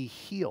 He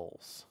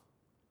heals.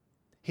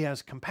 He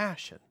has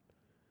compassion,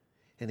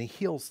 and he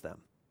heals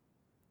them.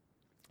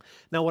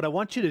 Now, what I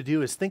want you to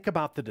do is think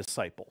about the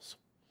disciples.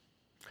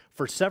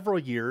 For several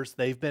years,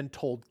 they've been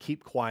told,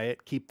 keep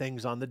quiet, keep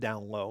things on the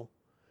down low.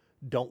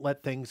 Don't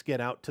let things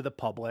get out to the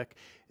public.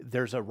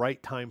 There's a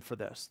right time for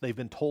this. They've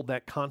been told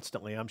that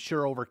constantly. I'm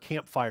sure over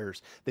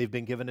campfires, they've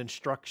been given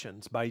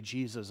instructions by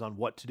Jesus on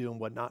what to do and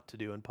what not to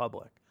do in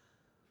public.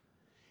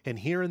 And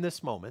here in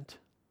this moment,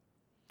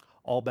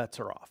 all bets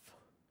are off.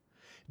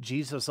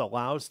 Jesus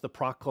allows the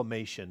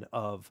proclamation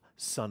of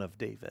Son of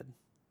David,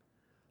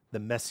 the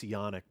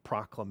messianic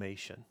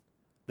proclamation,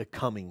 the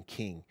coming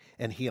king,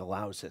 and he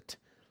allows it.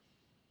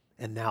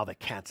 And now the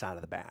cat's out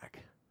of the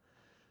bag.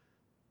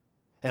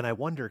 And I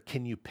wonder,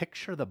 can you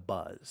picture the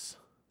buzz?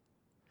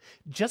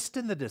 Just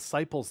in the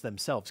disciples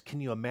themselves, can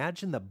you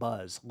imagine the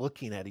buzz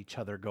looking at each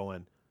other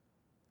going,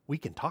 "We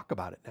can talk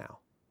about it now.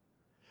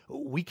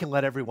 We can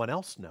let everyone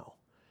else know.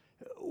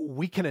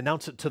 We can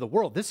announce it to the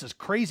world. This is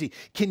crazy."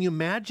 Can you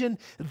imagine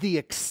the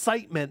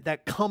excitement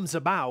that comes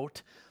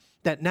about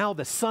that now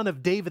the Son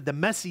of David, the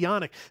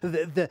messianic,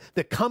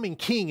 the coming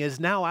king is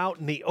now out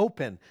in the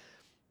open?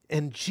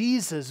 And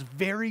Jesus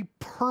very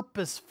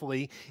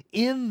purposefully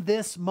in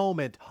this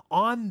moment,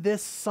 on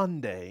this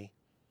Sunday,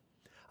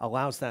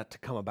 allows that to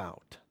come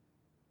about.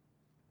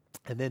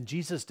 And then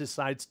Jesus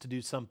decides to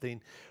do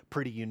something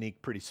pretty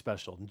unique, pretty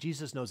special. And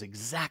Jesus knows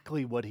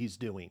exactly what he's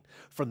doing.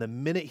 From the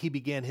minute he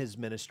began his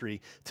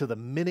ministry to the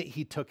minute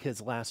he took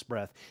his last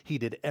breath, he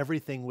did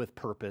everything with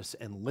purpose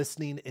and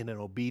listening in an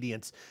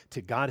obedience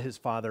to God his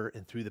Father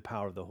and through the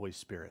power of the Holy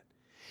Spirit.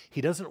 He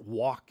doesn't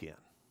walk in.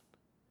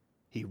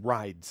 He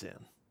rides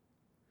in.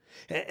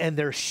 And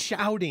they're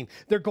shouting.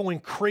 They're going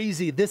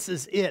crazy. This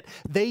is it.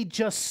 They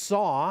just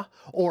saw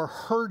or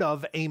heard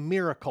of a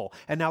miracle.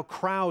 And now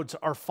crowds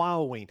are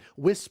following.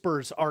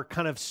 Whispers are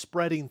kind of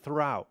spreading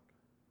throughout.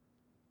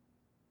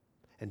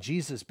 And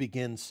Jesus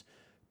begins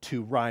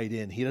to ride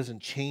in. He doesn't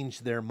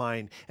change their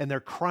mind. And they're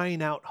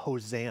crying out,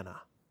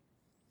 "Hosanna."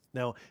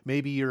 Now,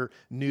 maybe you're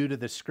new to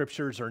the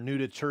scriptures or new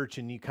to church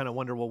and you kind of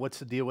wonder, well, what's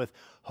the deal with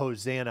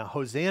Hosanna?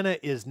 Hosanna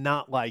is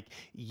not like,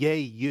 "Yay,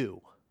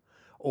 you."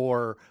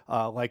 Or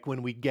like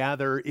when we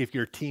gather if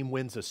your team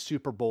wins a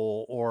Super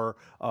Bowl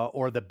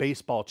or the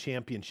baseball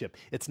championship.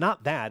 It's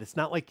not that. It's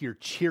not like you're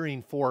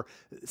cheering for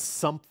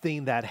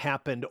something that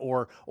happened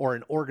or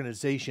an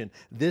organization.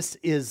 This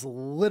is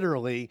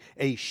literally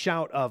a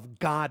shout of,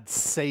 "God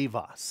save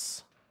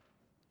us."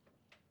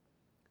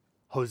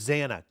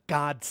 Hosanna,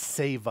 God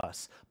save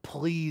us.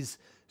 Please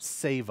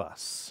save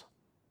us.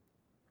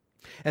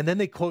 And then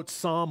they quote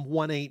Psalm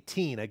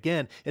 118.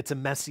 Again, it's a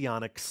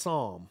messianic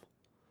psalm.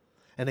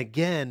 And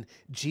again,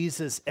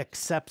 Jesus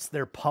accepts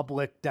their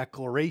public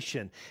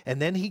declaration.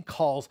 And then he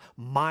calls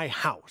 "my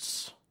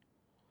house."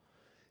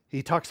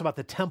 He talks about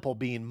the temple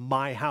being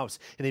 "my house."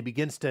 And he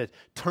begins to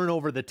turn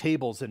over the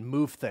tables and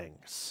move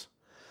things.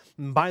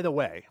 And by the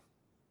way,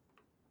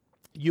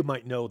 you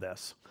might know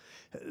this.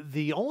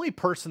 The only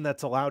person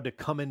that's allowed to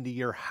come into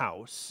your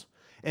house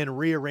and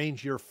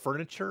rearrange your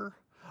furniture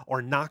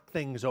or knock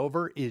things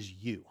over is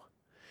you.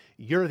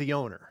 You're the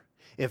owner.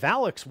 If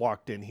Alex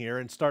walked in here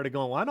and started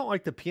going, "Well, I don't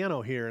like the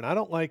piano here and I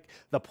don't like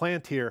the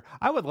plant here,"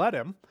 I would let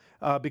him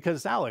because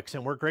it's Alex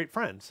and we're great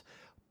friends.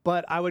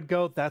 But I would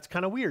go, "That's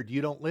kind of weird.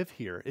 You don't live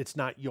here. It's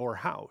not your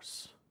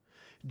house."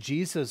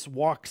 Jesus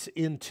walks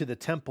into the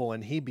temple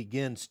and he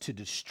begins to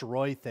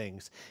destroy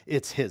things.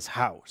 It's his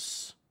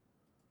house.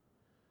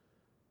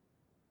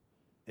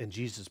 And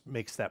Jesus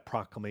makes that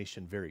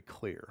proclamation very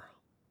clear.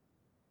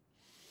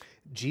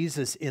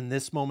 Jesus, in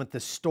this moment, the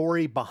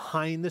story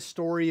behind the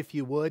story, if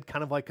you would,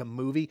 kind of like a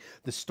movie,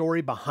 the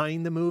story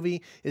behind the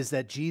movie is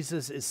that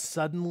Jesus is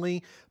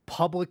suddenly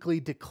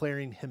publicly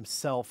declaring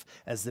himself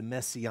as the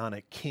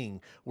messianic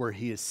king, where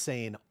he is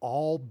saying,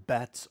 "All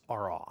bets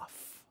are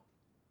off.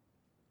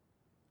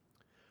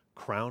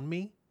 Crown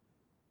me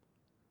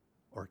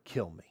or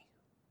kill me.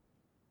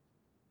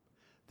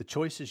 The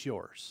choice is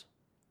yours."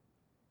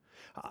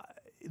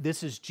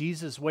 This is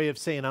Jesus' way of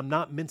saying, "I'm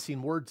not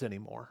mincing words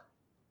anymore.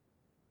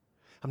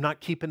 I'm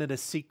not keeping it a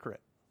secret.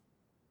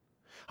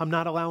 I'm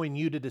not allowing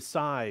you to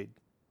decide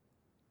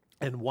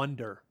and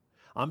wonder.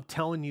 I'm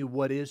telling you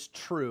what is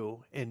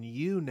true, and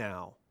you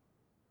now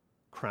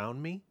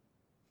crown me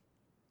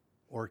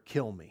or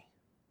kill me?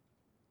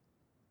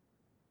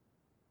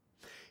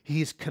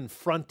 He's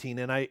confronting,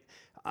 and I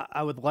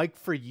would like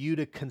for you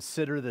to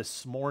consider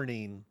this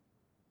morning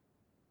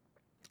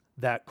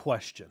that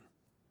question.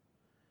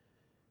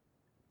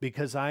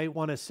 Because I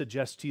want to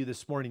suggest to you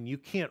this morning, you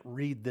can't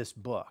read this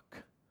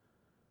book.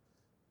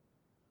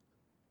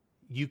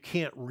 You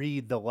can't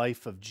read the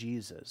life of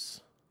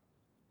Jesus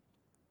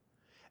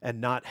and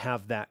not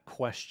have that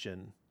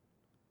question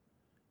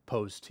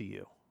posed to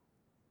you.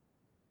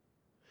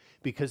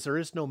 Because there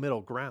is no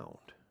middle ground.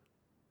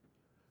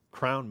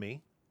 Crown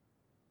me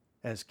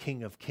as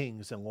King of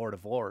Kings and Lord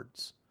of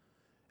Lords,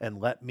 and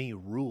let me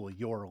rule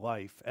your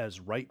life as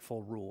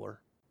rightful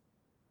ruler,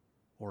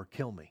 or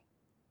kill me.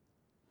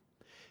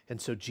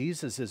 And so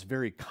Jesus is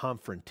very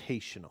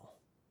confrontational.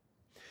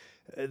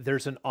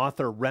 There's an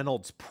author,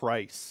 Reynolds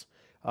Price.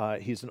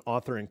 He's an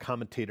author and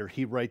commentator.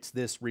 He writes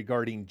this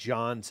regarding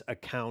John's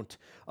account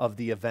of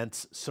the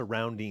events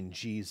surrounding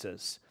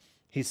Jesus.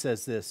 He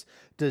says this: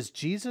 does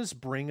Jesus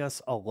bring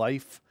us a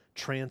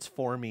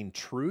life-transforming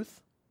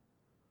truth?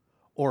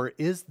 Or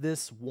is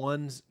this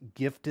one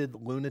gifted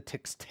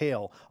lunatic's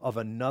tale of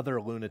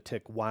another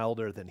lunatic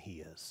wilder than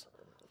he is?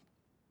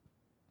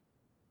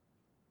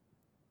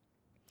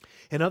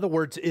 In other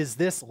words, is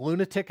this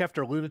lunatic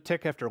after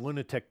lunatic after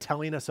lunatic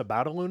telling us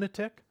about a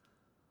lunatic?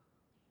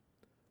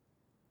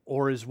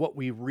 Or is what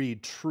we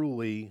read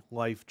truly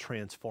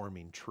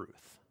life-transforming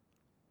truth?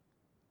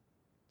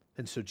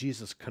 And so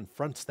Jesus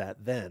confronts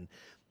that then,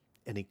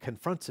 and he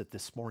confronts it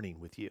this morning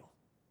with you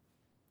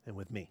and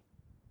with me.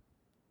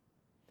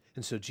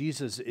 And so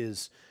Jesus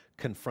is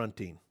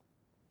confronting.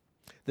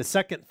 The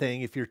second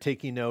thing, if you're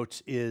taking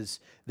notes, is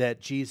that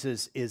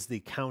Jesus is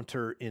the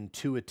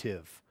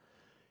counterintuitive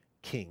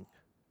king.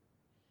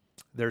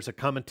 There's a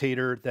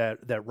commentator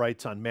that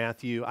writes on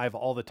Matthew. I have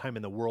all the time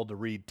in the world to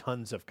read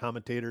tons of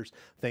commentators.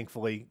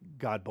 Thankfully,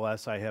 God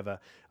bless, I have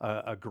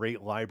a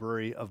great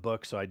library of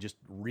books, so I just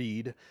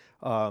read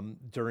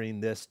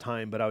during this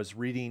time. But I was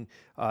reading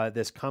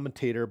this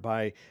commentator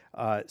by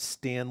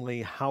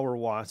Stanley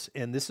Hauerwas,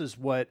 and this is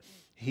what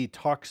he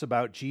talks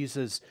about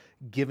Jesus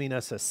giving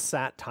us a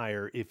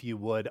satire, if you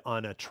would,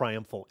 on a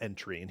triumphal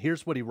entry. And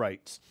here's what he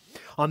writes.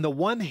 On the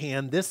one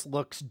hand, this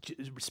looks,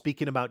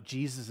 speaking about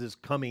Jesus'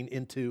 coming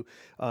into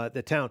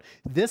the town,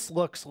 this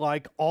looks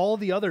like all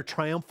the other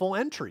triumphal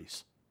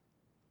entries.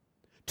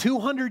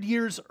 200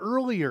 years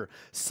earlier,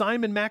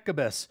 Simon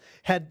Maccabeus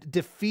had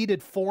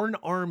defeated foreign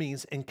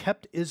armies and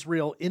kept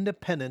Israel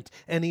independent,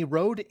 and he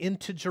rode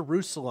into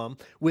Jerusalem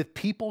with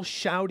people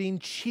shouting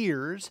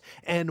cheers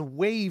and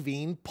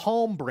waving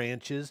palm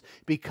branches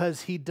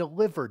because he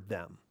delivered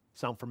them.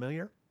 Sound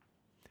familiar?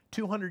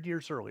 200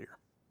 years earlier.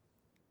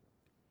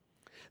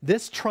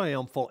 This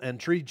triumphal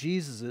entry,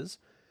 Jesus's,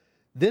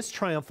 this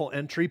triumphal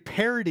entry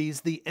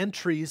parodies the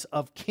entries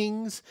of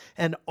kings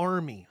and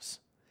armies.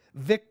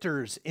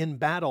 Victors in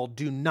battle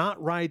do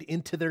not ride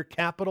into their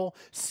capital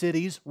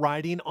cities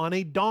riding on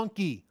a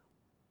donkey,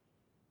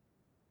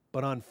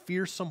 but on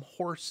fearsome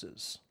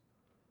horses.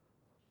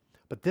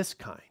 But this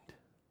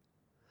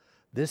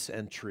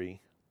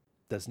entry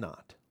does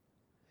not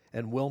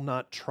and will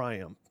not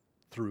triumph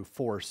through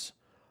force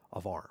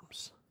of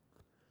arms.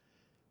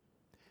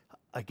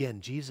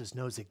 Again, Jesus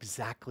knows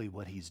exactly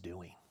what he's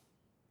doing.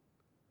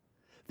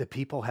 The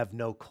people have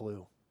no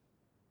clue,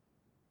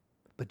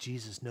 but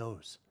Jesus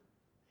knows.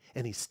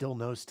 And he still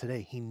knows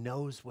today. He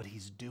knows what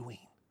he's doing.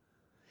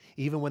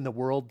 Even when the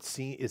world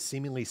is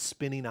seemingly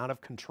spinning out of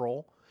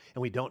control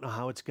and we don't know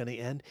how it's going to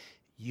end,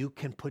 you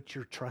can put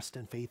your trust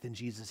and faith in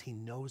Jesus. He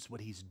knows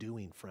what he's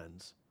doing,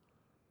 friends.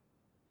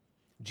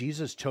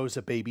 Jesus chose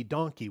a baby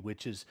donkey,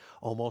 which is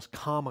almost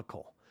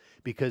comical,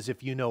 because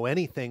if you know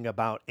anything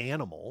about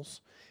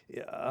animals,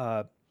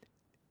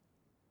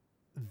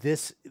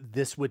 this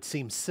would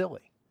seem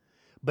silly.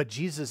 But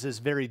Jesus is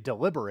very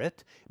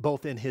deliberate,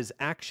 both in his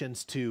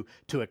actions to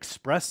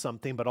express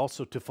something, but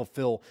also to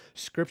fulfill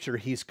Scripture.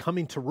 He's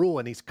coming to rule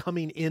and he's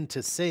coming in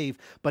to save,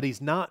 but he's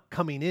not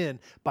coming in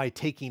by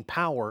taking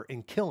power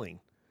and killing,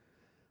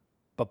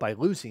 but by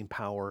losing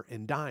power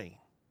and dying.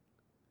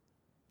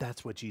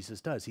 That's what Jesus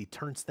does. He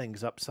turns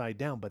things upside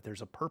down, but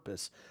there's a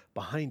purpose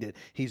behind it.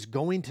 He's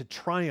going to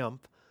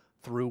triumph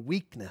through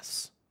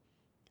weakness.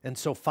 And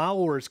so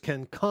followers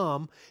can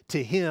come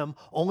to him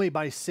only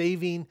by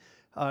saving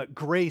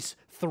grace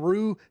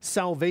through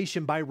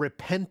salvation, by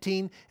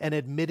repenting and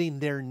admitting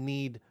their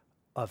need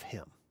of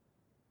him,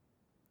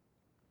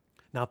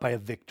 not by a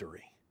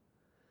victory.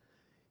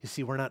 You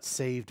see, we're not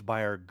saved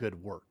by our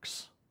good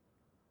works.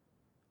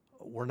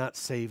 We're not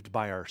saved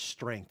by our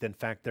strength. In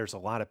fact, there's a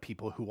lot of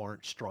people who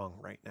aren't strong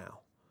right now.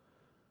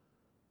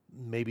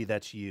 Maybe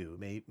that's you.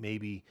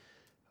 Maybe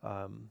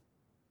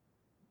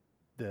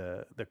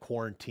the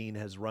quarantine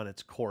has run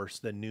its course,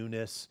 the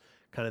newness,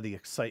 kind of the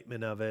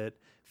excitement of it,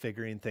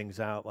 figuring things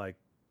out, like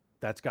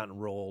that's gotten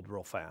real old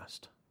real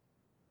fast.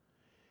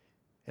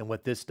 And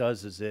what this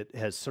does is it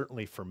has,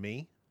 certainly for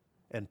me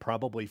and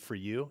probably for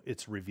you,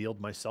 it's revealed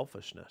my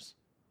selfishness.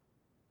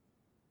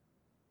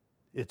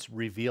 It's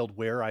revealed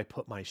where I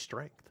put my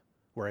strength.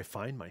 where I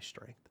find my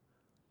strength.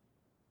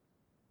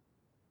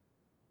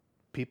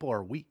 People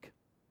are weak.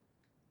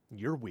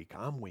 You're weak.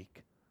 I'm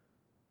weak.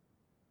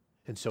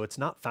 And so it's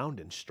not found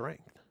in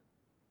strength.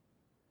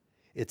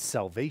 It's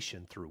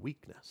salvation through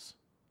weakness.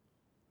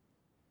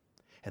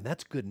 And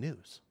that's good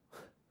news.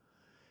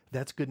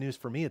 That's good news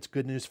for me. It's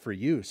good news for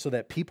you, so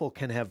that people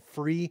can have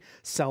free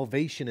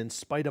salvation in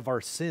spite of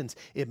our sins.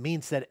 It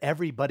means that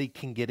everybody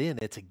can get in.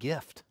 It's a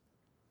gift.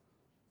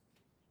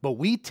 But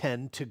we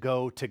tend to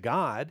go to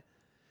God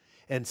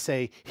and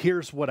say,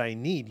 here's what I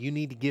need. You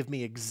need to give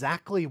me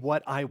exactly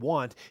what I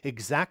want,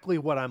 exactly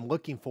what I'm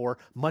looking for,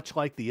 much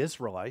like the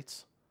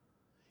Israelites.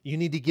 You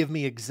need to give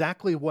me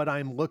exactly what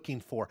I'm looking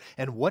for.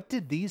 And what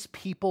did these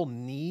people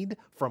need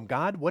from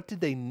God? What did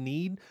they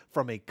need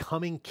from a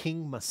coming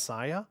King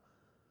Messiah?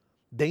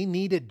 They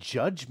needed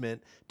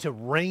judgment to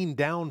rain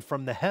down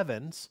from the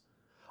heavens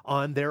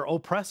on their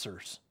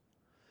oppressors,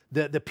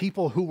 the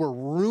people who were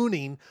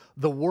ruining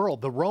the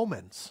world, the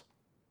Romans.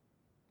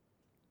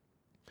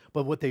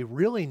 But what they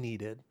really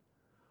needed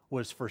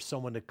was for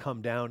someone to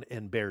come down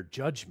and bear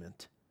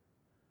judgment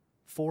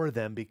for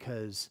them,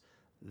 because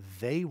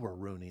they were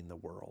ruining the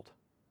world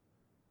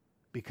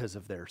because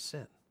of their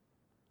sin.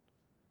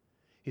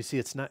 You see,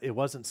 it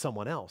wasn't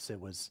someone else. It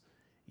was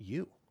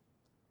you.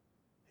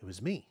 It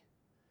was me.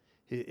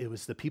 It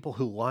was the people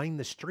who lined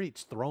the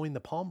streets throwing the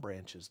palm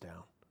branches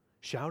down,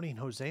 shouting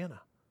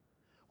Hosanna.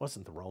 It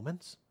wasn't the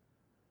Romans.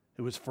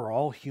 It was for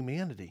all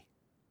humanity,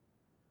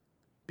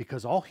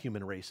 because all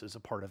human race is a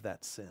part of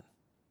that sin.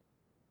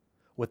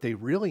 What they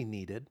really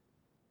needed,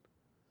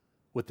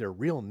 what their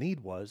real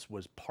need was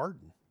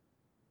pardon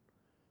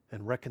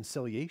and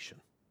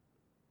reconciliation,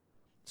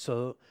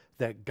 so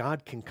that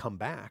God can come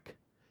back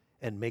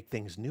and make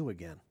things new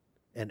again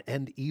and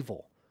end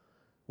evil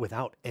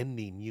without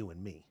ending you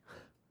and me.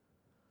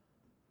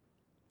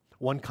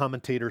 One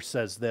commentator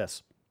says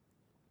this: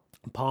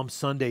 Palm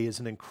Sunday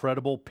is an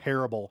incredible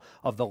parable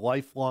of the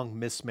lifelong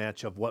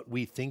mismatch of what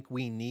we think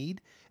we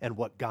need and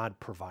what God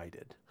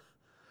provided.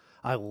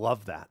 I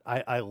love that.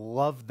 I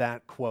love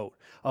that quote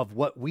of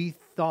what we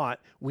thought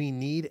we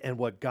need and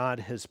what God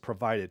has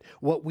provided.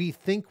 What we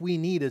think we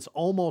need is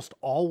almost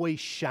always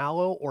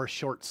shallow or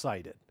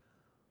short-sighted,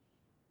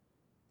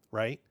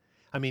 right?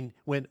 I mean,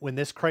 when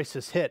this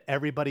crisis hit,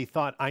 everybody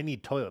thought, I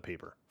need toilet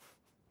paper.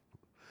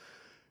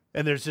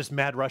 And there's this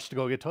mad rush to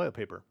go get toilet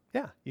paper.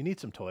 Yeah, you need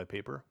some toilet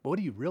paper, but what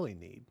do you really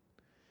need?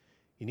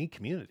 You need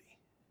community.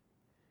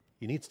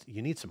 You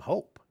need some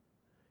hope.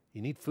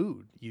 You need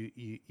food.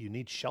 You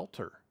need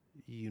shelter.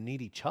 You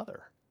need each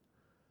other.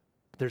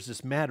 There's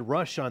this mad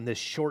rush on this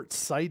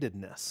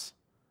short-sightedness.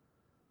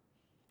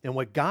 And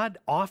what God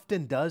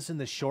often does in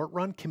the short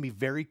run can be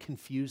very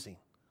confusing.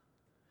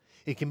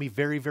 It can be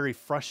very, very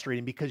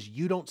frustrating, because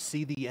you don't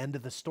see the end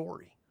of the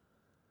story.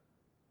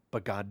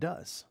 But God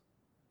does,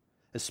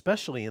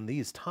 especially in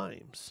these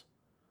times.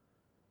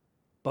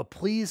 But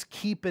please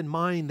keep in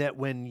mind that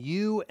when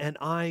you and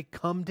I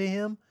come to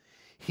Him,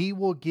 He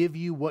will give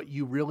you what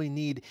you really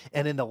need.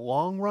 And in the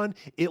long run,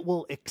 it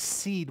will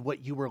exceed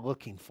what you were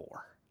looking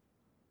for.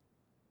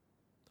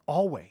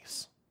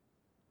 Always.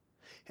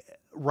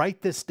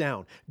 Write this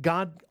down.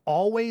 God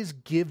always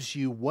gives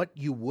you what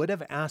you would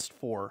have asked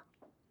for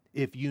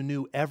if you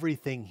knew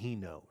everything He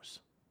knows.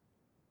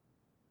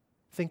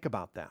 Think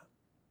about that.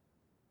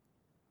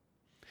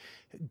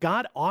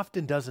 God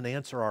often doesn't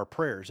answer our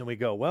prayers, and we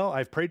go, well,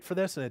 I've prayed for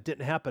this and it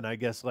didn't happen. I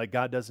guess like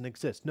God doesn't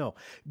exist. No,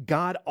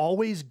 God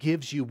always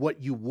gives you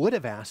what you would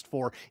have asked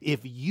for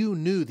if you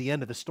knew the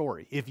end of the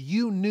story, if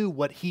you knew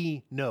what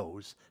He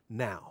knows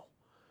now.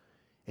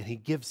 And He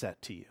gives that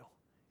to you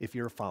if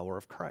you're a follower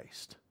of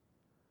Christ.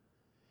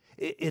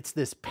 It's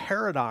this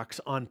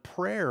paradox on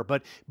prayer,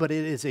 but it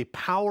is a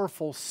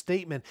powerful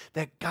statement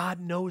that God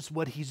knows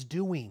what He's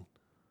doing.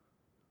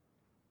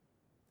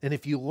 And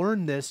if you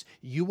learn this,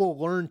 you will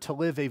learn to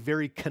live a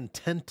very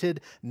contented,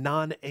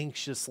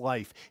 non-anxious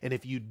life. And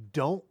if you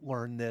don't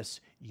learn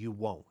this, you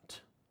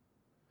won't.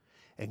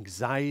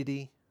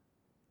 Anxiety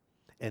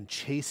and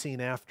chasing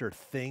after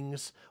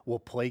things will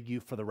plague you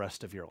for the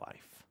rest of your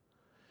life.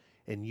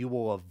 And you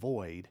will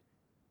avoid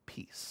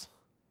peace,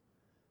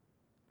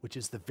 which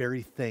is the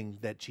very thing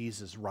that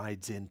Jesus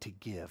rides in to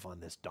give on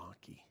this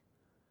donkey.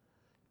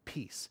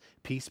 Peace.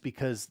 Peace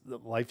because the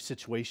life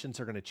situations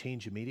are going to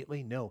change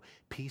immediately? No,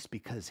 peace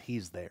because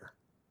He's there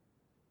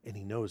and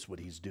He knows what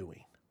He's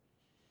doing.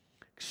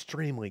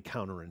 Extremely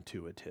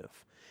counterintuitive.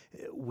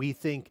 We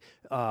think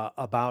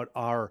about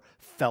our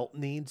felt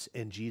needs,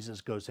 and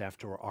Jesus goes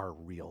after our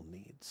real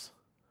needs.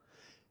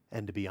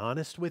 And to be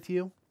honest with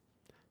you,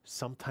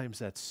 sometimes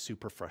that's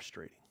super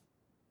frustrating.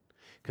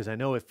 Because I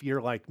know if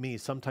you're like me,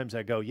 sometimes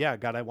I go, yeah,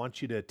 God, I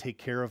want you to take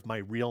care of my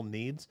real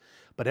needs.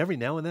 But every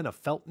now and then a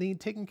felt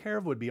need taken care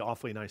of would be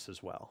awfully nice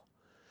as well.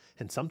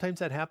 And sometimes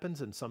that happens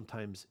and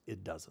sometimes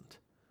it doesn't.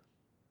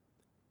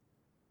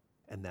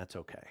 And that's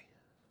okay.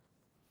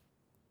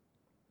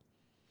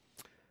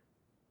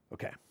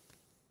 Okay.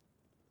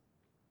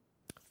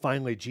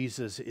 Finally,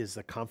 Jesus is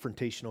the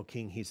confrontational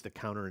King. He's the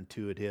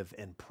counterintuitive,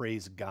 and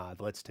praise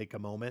God. Let's take a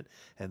moment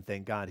and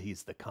thank God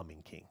He's the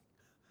coming King.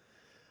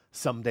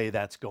 someday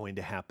that's going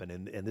to happen.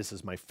 And this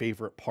is my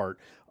favorite part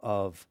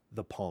of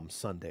the Palm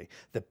Sunday.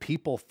 The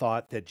people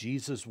thought that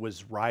Jesus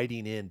was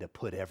riding in to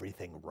put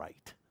everything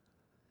right,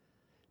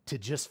 to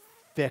just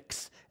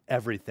fix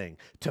everything,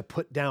 to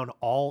put down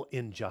all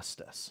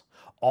injustice,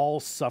 all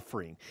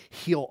suffering,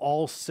 heal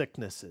all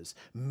sicknesses,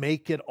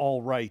 make it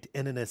all right.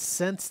 And in a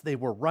sense, they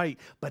were right,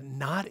 but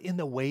not in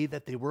the way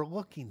that they were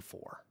looking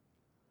for.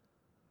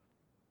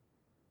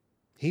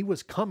 He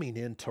was coming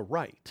in to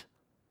right,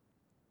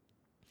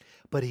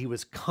 but he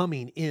was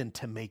coming in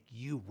to make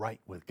you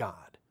right with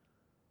God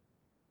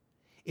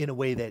in a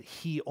way that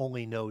he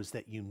only knows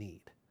that you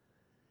need.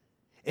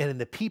 And in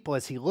the people,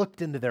 as he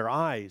looked into their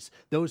eyes,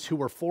 those who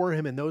were for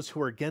him and those who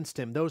were against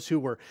him, those who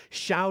were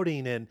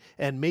shouting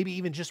and maybe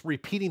even just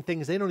repeating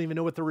things, they don't even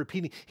know what they're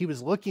repeating. He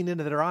was looking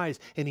into their eyes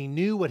and he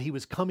knew what he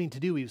was coming to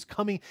do. He was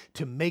coming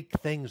to make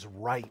things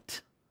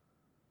right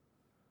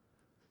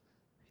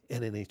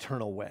in an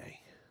eternal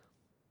way.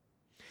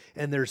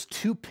 And there's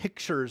two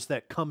pictures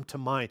that come to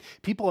mind.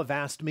 People have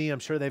asked me, I'm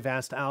sure they've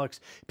asked Alex,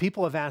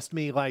 people have asked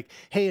me like,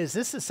 hey, is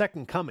this the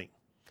second coming?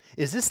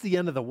 Is this the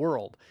end of the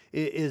world?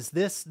 Is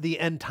this the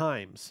end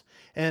times?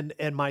 And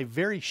my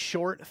very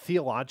short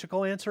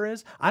theological answer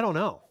is, I don't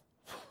know.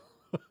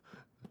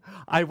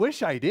 I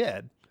wish I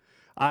did.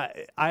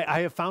 I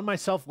have found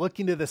myself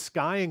looking to the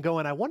sky and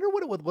going, I wonder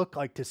what it would look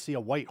like to see a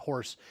white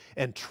horse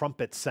and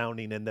trumpets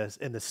sounding in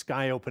the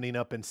sky opening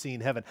up and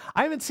seeing heaven.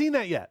 I haven't seen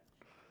that yet.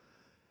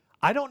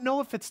 I don't know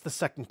if it's the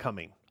second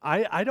coming.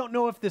 I don't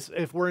know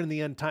if we're in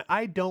the end time.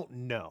 I don't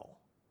know.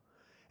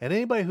 And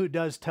anybody who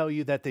does tell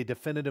you that they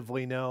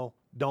definitively know,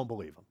 don't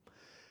believe them.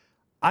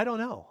 I don't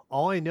know.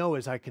 All I know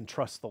is I can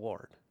trust the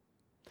Lord.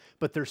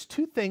 But there's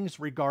two things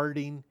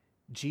regarding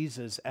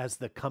Jesus as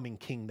the coming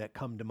king that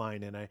come to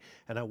mind, and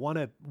I want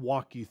to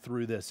walk you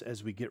through this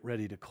as we get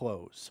ready to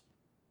close.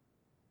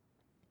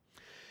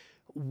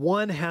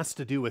 One has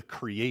to do with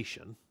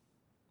creation,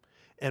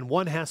 and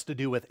one has to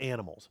do with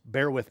animals.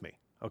 Bear with me,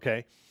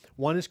 okay?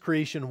 One is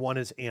creation, one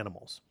is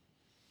animals.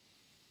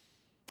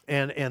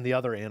 And the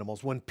other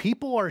animals. When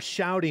people are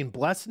shouting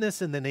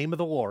blessedness in the name of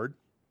the Lord,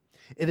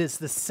 it is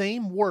the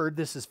same word,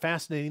 this is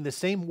fascinating, the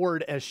same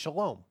word as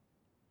shalom.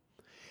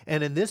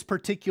 And in this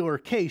particular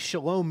case,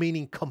 shalom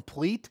meaning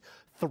complete,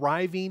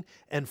 thriving,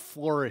 and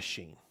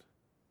flourishing.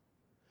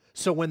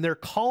 So when they're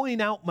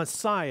calling out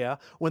Messiah,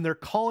 when they're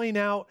calling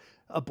out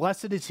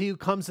blessed is he who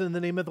comes in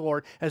the name of the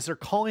Lord, as they're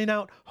calling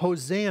out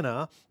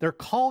Hosanna, they're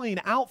calling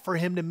out for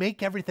him to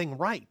make everything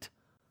right.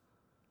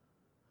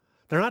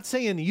 They're not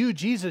saying, you,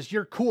 Jesus,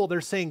 you're cool.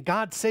 They're saying,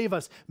 God, save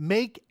us.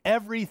 Make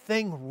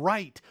everything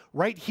right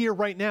here,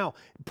 right now.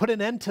 Put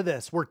an end to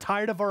this. We're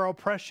tired of our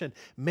oppression.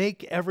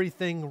 Make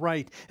everything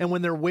right. And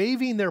when they're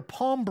waving their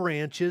palm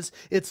branches,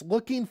 it's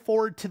looking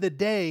forward to the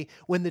day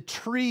when the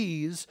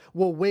trees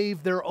will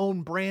wave their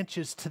own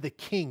branches to the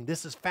King.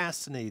 This is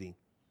fascinating.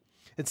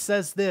 It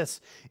says this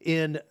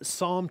in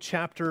Psalm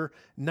chapter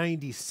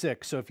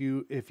 96. So if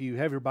you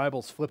have your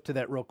Bibles, flip to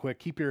that real quick.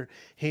 Keep your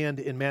hand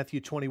in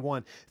Matthew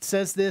 21. It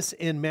says this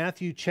in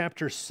Matthew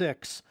chapter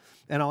 6,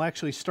 and I'll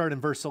actually start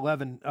in verse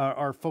 11.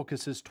 Our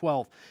focus is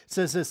 12. It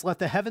says this, let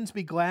the heavens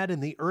be glad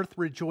and the earth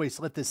rejoice.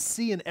 Let the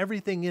sea and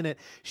everything in it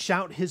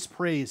shout his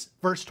praise.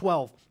 Verse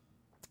 12.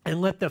 And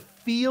let the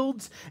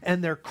fields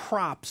and their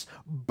crops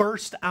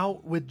burst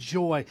out with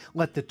joy.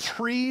 Let the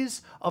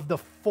trees of the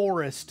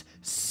forest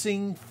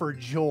sing for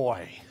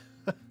joy.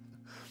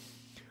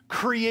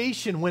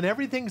 Creation, when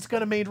everything's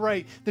going to be made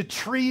right, the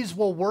trees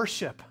will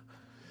worship.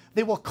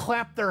 They will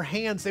clap their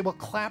hands. They will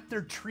clap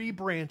their tree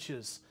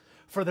branches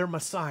for their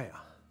Messiah.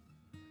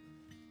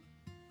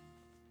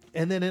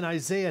 And then in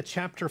Isaiah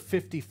chapter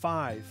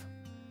 55,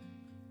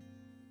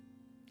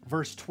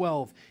 verse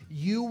 12,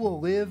 you will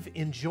live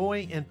in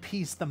joy and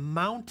peace. The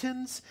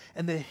mountains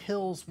and the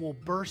hills will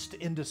burst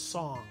into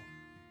song,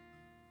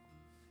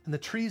 and the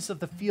trees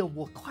of the field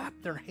will clap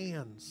their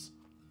hands.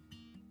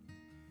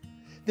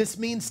 This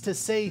means to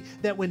say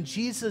that when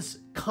Jesus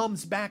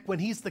comes back, when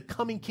he's the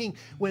coming king,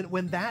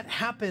 when that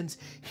happens,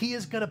 he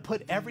is going to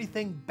put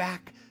everything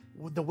back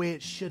the way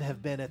it should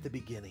have been at the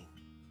beginning.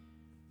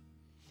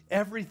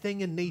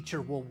 Everything in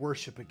nature will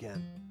worship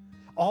again.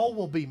 All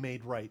will be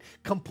made right.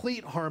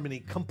 Complete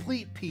harmony,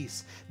 complete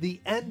peace,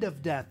 the end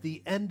of death,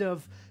 the end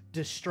of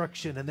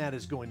destruction, and that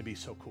is going to be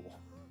so cool.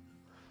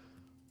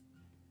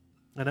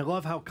 And I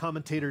love how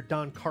commentator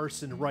Don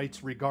Carson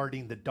writes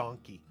regarding the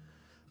donkey.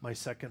 My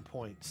second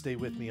point. Stay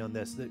with me on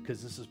this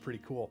because this is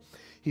pretty cool.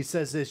 He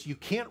says this, you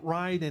can't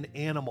ride an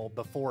animal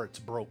before it's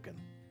broken.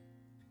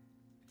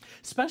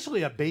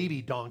 Especially a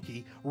baby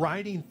donkey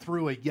riding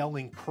through a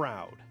yelling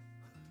crowd.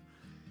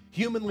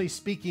 Humanly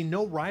speaking,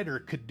 no rider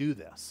could do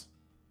this.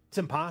 It's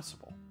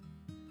impossible.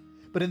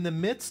 But in the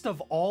midst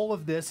of all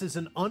of this is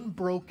an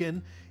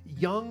unbroken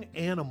young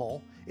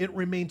animal. It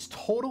remains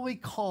totally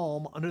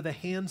calm under the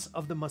hands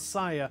of the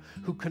Messiah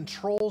who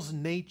controls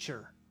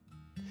nature.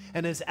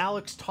 And as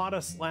Alex taught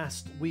us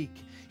last week,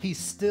 he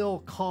still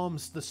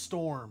calms the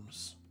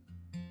storms.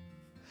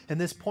 And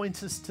this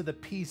points us to the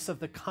peace of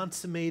the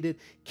consummated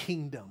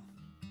kingdom.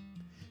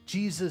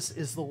 Jesus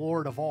is the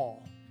Lord of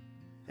all.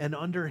 and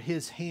under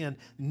his hand,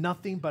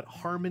 nothing but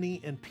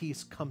harmony and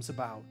peace comes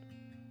about.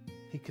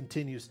 He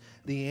continues,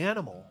 the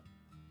animal,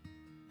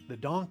 the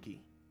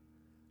donkey,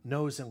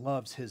 knows and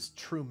loves his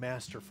true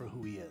master for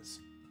who he is.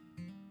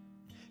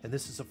 And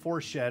this is a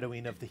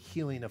foreshadowing of the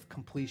healing of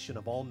completion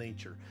of all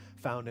nature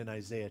found in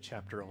Isaiah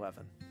chapter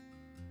 11,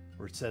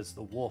 where it says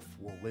the wolf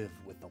will live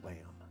with the lamb.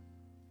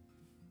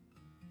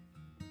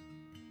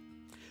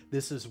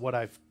 This is what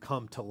I've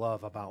come to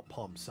love about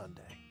Palm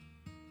Sunday.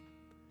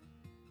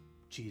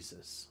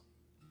 Jesus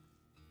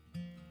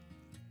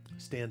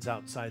stands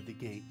outside the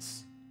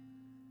gates,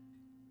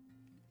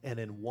 and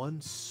in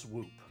one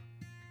swoop,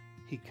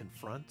 he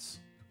confronts.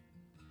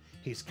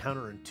 He's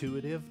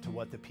counterintuitive to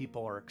what the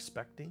people are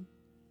expecting,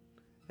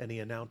 and he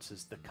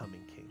announces the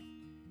coming king.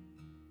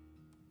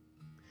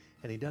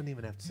 And he doesn't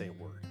even have to say a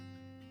word.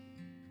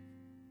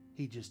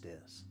 He just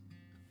is.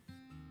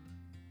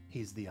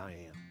 He's the I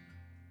am.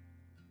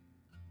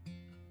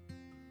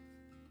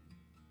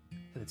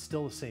 And it's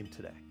still the same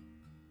today.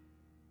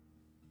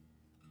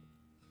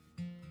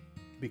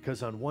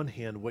 Because on one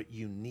hand, what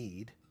you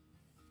need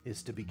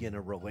is to begin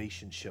a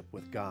relationship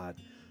with God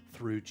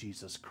through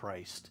Jesus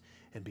Christ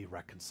and be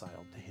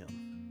reconciled to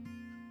him.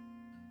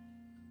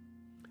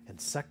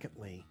 And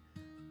secondly,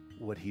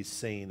 what he's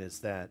saying is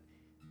that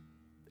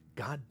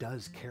God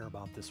does care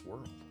about this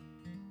world.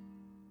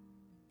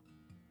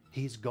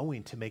 He's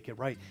going to make it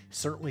right.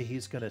 Certainly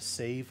he's going to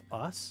save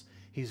us.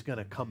 He's going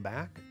to come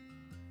back,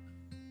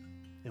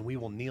 and we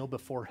will kneel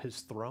before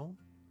his throne.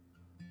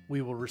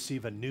 We will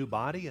receive a new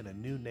body and a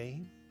new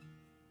name.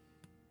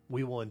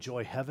 We will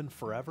enjoy heaven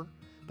forever,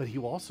 but he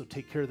will also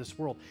take care of this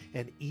world.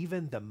 And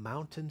even the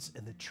mountains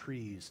and the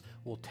trees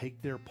will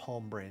take their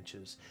palm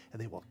branches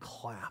and they will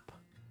clap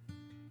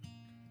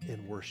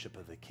in worship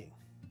of the King.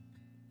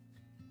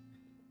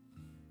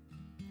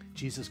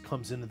 Jesus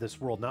comes into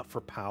this world not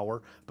for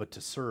power, but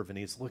to serve, and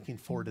he's looking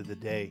forward to the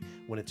day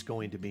when it's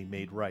going to be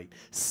made right.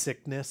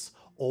 Sickness,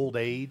 old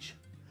age,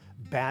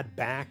 bad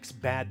backs,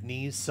 bad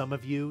knees. Some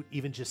of you,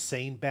 even just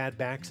saying bad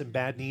backs and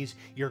bad knees,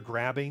 you're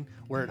grabbing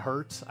where it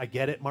hurts. I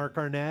get it, Mark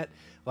Arnett.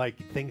 Like,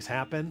 things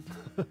happen.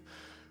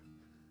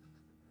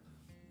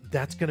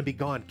 That's going to be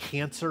gone.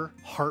 Cancer,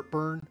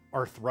 heartburn,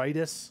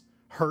 arthritis,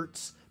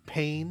 hurts,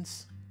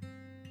 pains.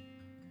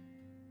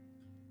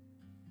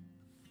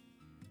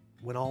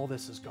 When all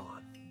this is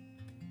gone.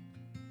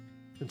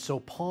 And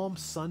so Palm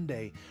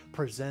Sunday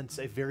presents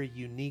a very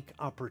unique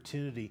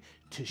opportunity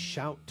to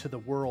shout to the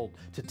world,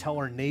 to tell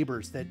our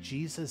neighbors that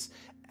Jesus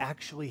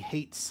actually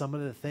hates some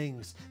of the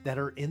things that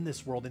are in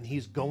this world, and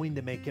he's going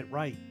to make it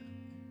right.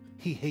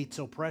 He hates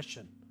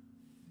oppression.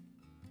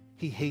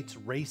 He hates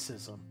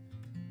racism.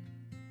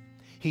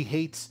 He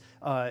hates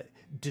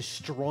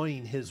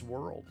destroying his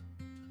world.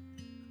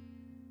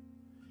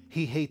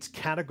 He hates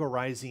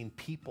categorizing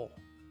people.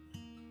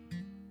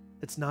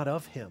 It's not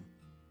of him.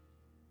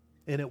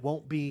 And it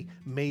won't be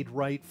made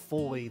right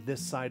fully this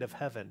side of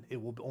heaven.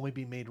 It will only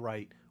be made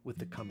right with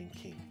the coming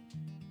King.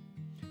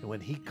 And when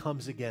he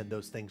comes again,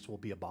 those things will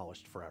be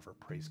abolished forever.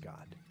 Praise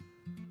God.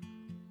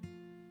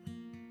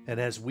 And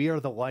as we are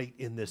the light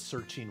in this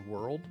searching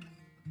world,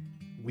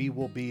 we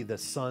will be the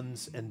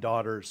sons and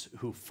daughters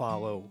who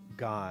follow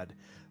God,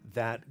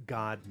 that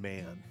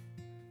God-man,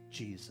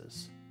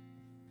 Jesus,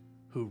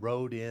 who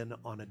rode in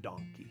on a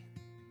donkey,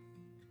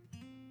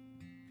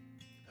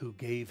 who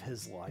gave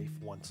his life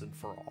once and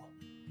for all,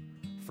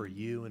 for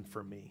you and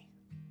for me,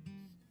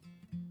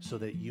 so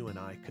that you and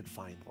I could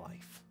find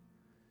life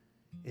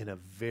in a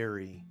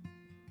very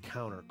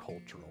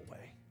countercultural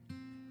way.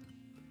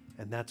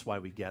 And that's why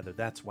we gather.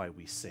 That's why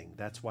we sing.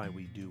 That's why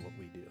we do what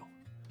we do.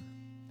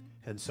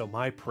 And so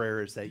my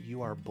prayer is that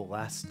you are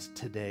blessed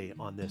today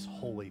on this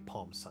holy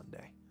Palm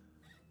Sunday.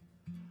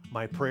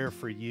 My prayer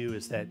for you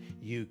is that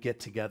you get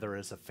together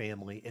as a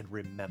family and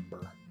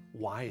remember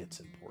why it's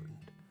important.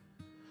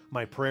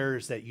 My prayer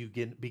is that you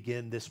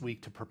begin this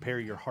week to prepare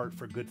your heart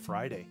for Good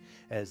Friday,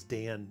 as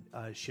Dan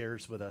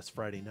shares with us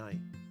Friday night.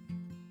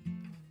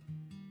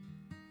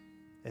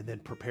 And then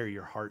prepare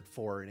your heart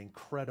for an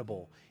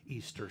incredible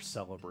Easter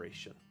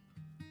celebration,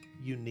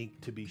 unique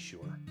to be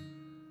sure,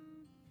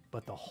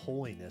 but the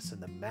holiness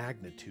and the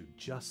magnitude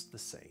just the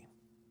same.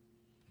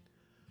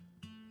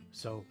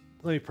 So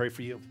let me pray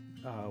for you.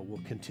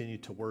 We'll continue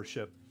to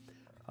worship.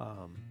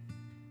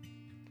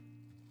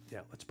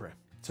 Let's pray.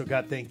 So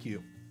God, thank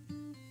you.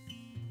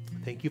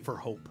 Thank you for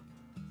hope.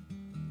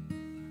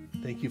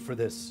 Thank you for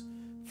this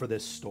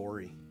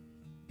story.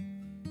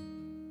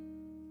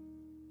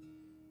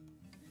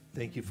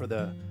 Thank you for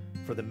the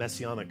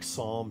messianic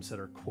psalms that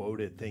are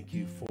quoted. Thank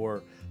you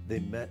for the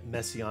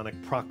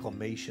messianic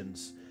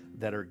proclamations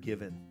that are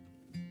given.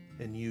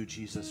 And you,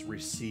 Jesus,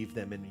 receive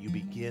them, and you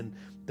begin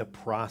the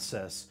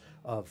process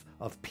of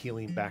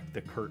peeling back the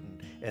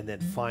curtain. And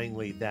then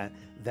finally, that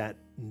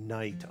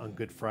night on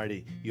Good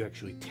Friday, you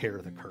actually tear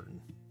the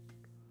curtain.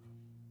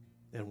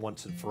 And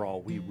once and for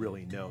all, we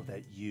really know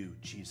that you,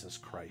 Jesus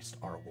Christ,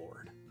 are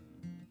Lord.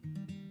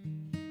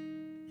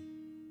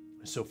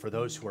 So for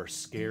those who are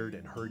scared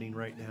and hurting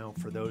right now,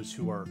 for those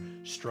who are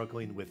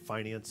struggling with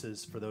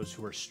finances, for those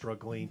who are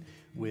struggling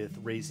with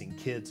raising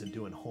kids and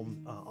doing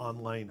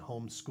online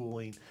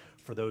homeschooling,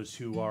 for those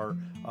who are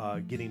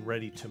getting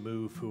ready to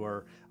move, who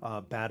are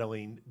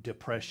battling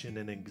depression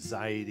and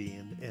anxiety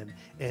and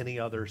any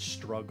other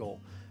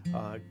struggle,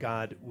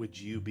 God, would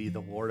you be the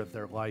Lord of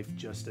their life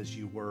just as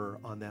you were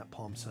on that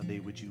Palm Sunday?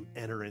 Would you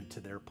enter into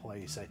their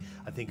place?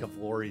 I think of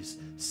Lori's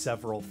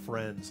several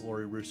friends,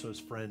 Lori Russo's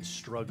friends,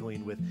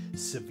 struggling with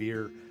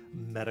severe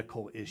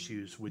medical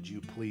issues. Would you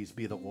please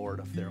be the Lord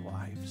of their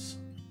lives?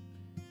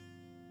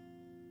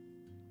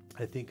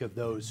 I think of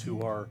those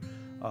who are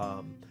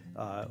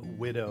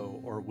widow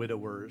or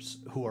widowers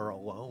who are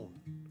alone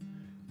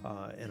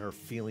and are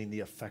feeling the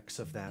effects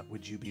of that.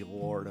 Would you be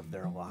Lord of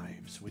their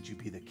lives? Would you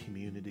be the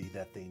community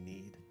that they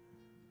need?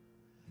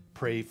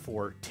 Pray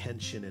for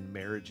tension in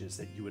marriages,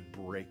 that you would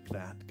break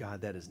that.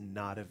 God, that is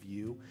not of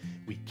you.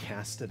 We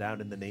cast it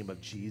out in the name of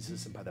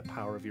Jesus and by the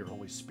power of your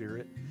Holy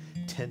Spirit.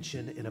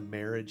 Tension in a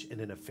marriage and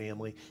in a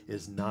family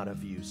is not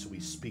of you. So we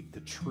speak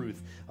the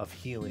truth of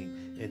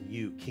healing in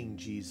you, King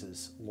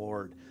Jesus,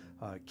 Lord,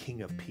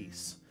 King of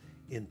peace,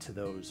 into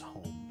those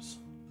homes.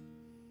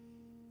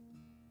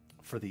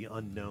 For the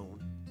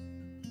unknown,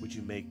 would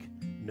you make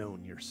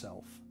known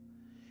yourself?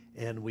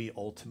 And we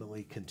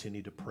ultimately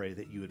continue to pray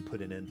that you would put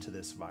an end to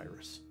this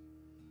virus,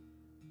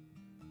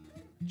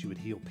 that you would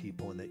heal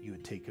people and that you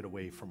would take it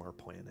away from our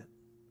planet.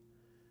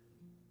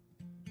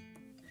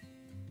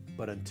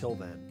 But until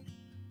then,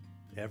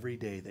 every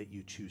day that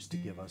you choose to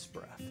give us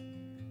breath,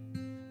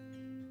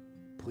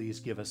 please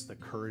give us the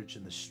courage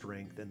and the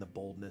strength and the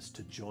boldness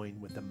to join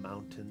with the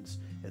mountains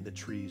and the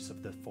trees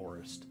of the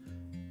forest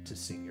to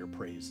sing your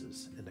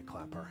praises and to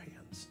clap our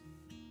hands.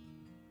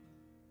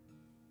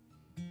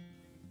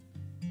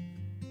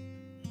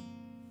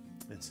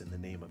 It's in the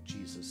name of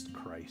Jesus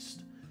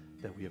Christ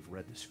that we have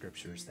read the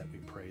scriptures, that we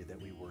pray,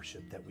 that we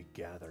worship, that we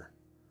gather.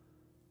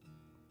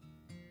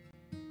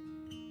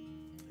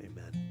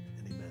 Amen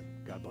and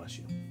amen. God bless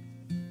you.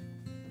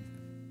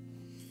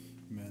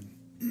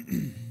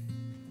 Amen.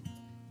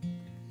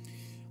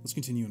 Let's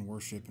continue in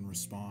worship and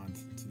respond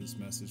to this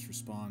message.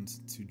 Respond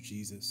to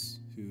Jesus,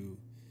 who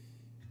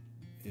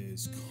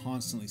is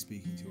constantly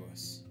speaking to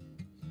us.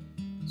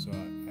 So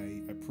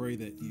I pray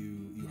that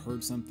you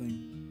heard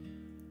something,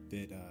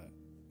 that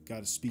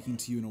God is speaking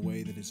to you in a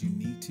way that is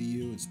unique to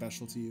you and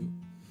special to you.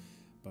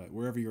 But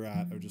wherever you're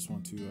at, I just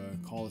want to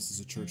call us as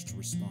a church to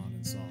respond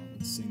in song.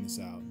 Let's sing this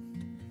out.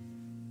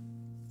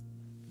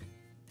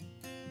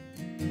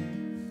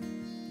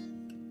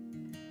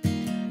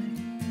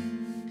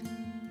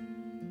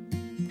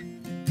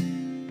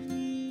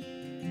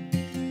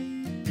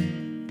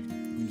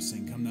 I'm going to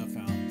sing Come Thou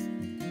Fount.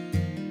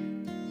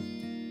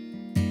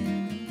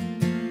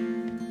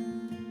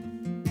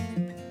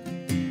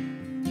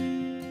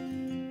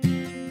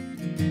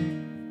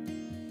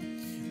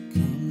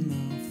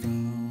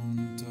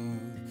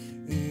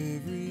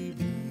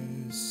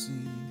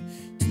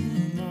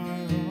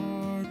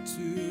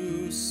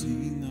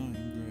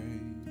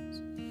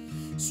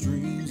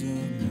 Streams of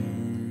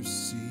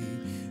mercy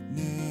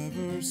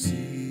never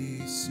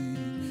ceasing,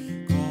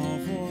 call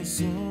for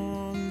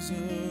songs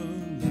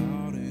of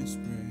loudest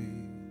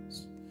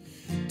praise.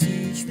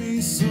 Teach me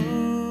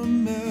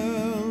some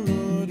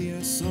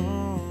melodious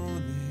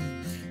sonnet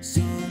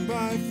sung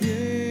by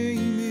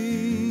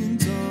flaming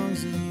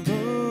tongues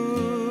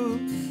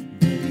above.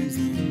 Raise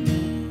the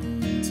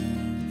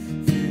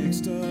mountain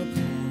fixed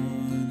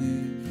upon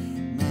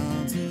it,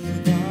 mountain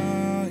of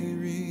thy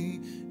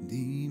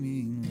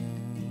redeeming love.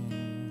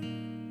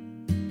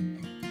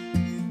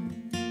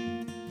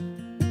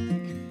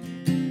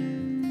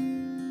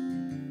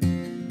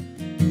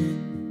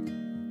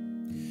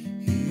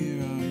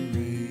 Here I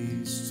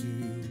raise to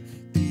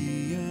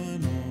thee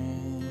an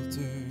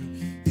altar,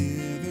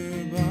 hither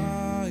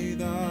by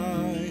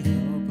thy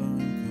help I'm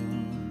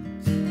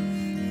come,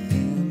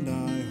 and I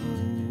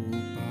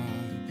hope by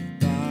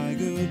thy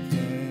good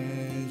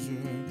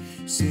pleasure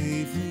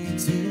safely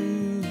to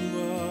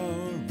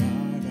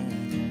arrive at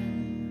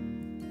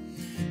home.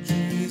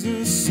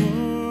 Jesus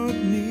sought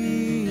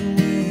me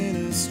when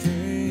a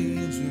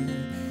stranger,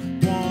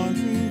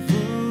 wandering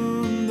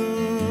from the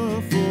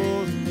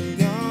fold of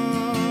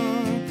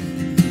God,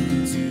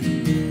 then to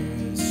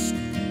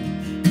rescue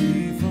me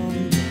from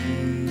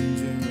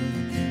danger,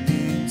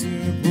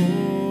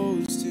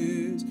 interposed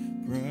his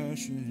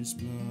precious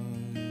blood.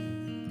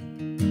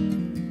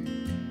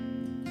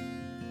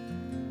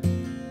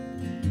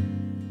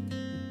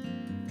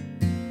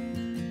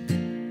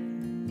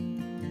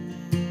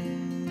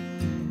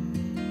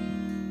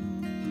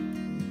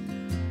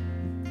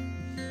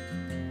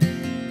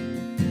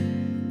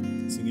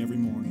 Sing every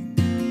morning.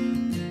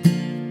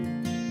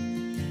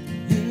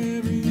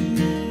 Every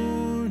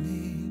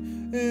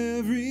morning,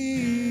 every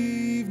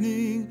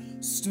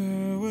evening,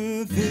 stir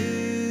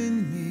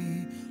within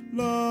me,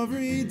 love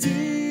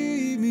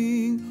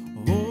redeeming,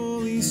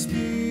 Holy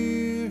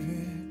Spirit,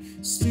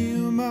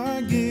 still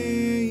my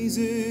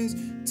gazes,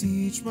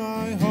 teach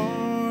my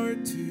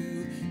heart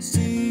to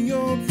sing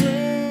your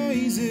praise.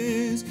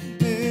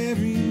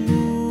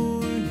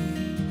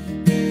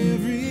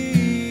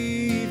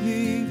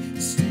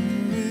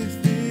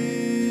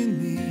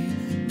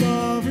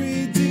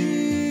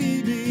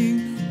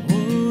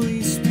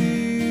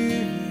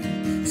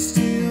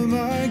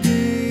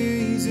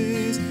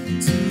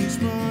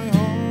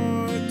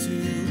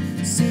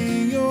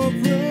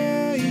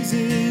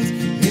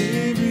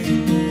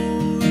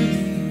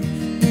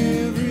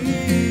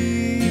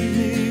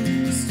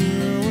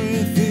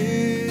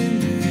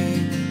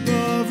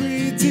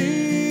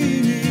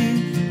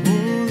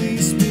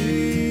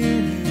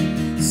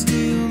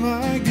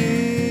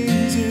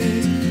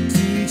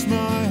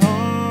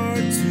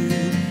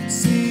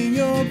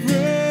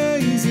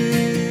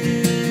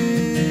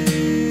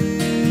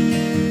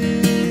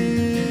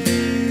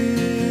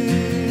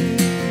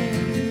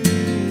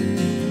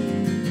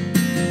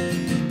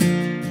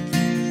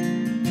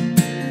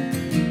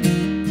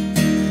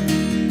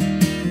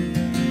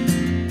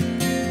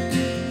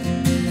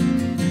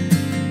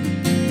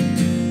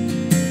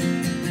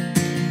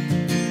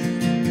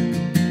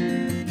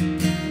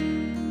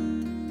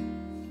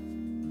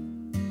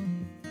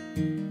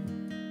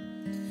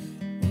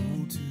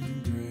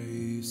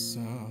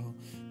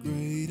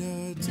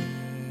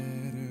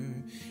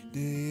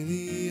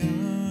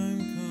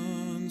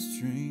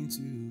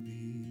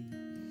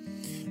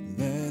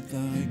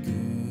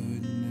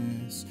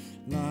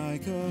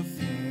 like a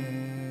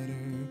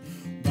fetter,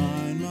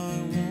 bind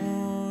my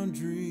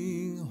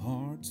wandering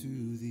heart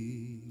to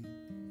thee.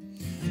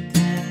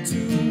 Prone to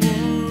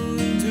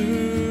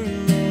wander,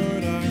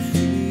 Lord, I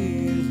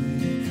feel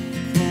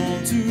it.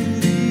 Prone to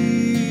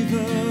leave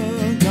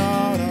the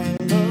God I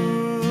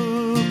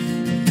love.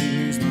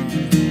 Here's my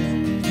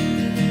heart,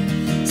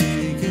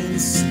 take and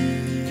seal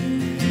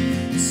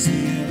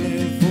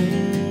it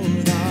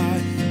for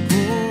thy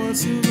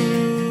courts of love.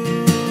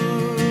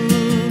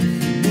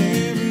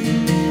 Every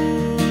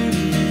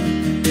morning,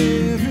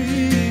 every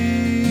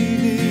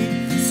evening,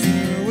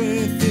 stir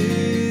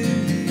within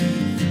me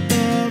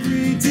love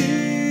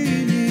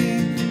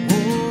redeeming.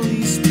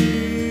 Holy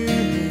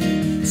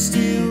Spirit,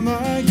 still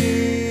my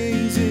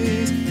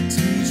gazes,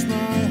 teach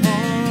my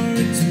heart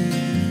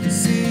to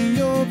sing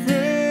your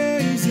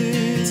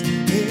praises.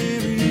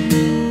 Every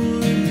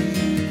morning,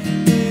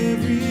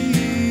 every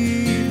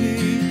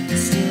evening,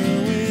 stir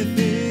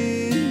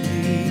within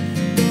me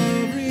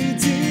love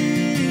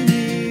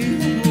redeeming.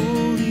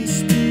 Holy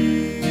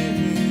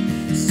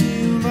Spirit,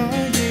 still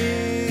my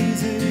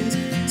gazes,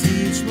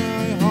 teach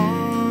my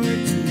heart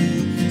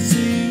to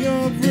sing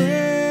your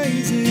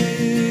praises.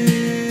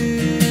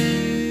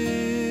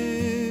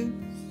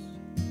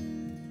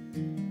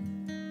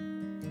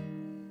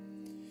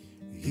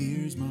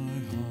 Here's my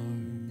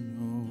heart,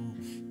 oh,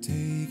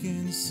 take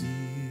and seal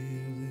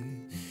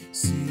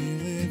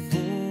it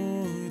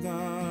for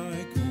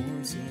thy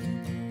course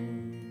above.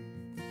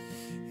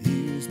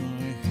 Here's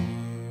my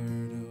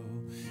heart,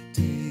 oh,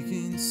 take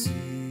and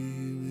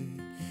seal it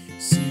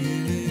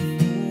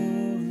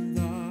for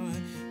thy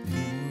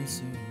course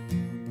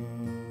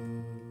above.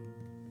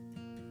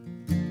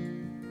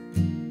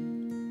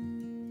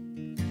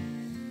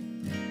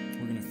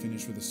 We're going to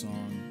finish with a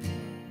song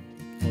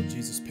called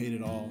Jesus Paid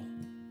It All.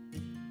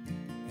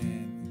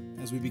 And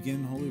as we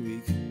begin Holy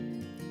Week,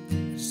 I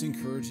just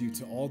encourage you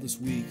to all this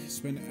week,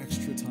 spend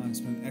extra time,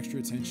 spend extra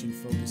attention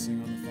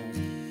focusing on the fact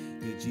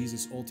that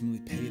Jesus ultimately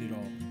paid it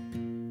all.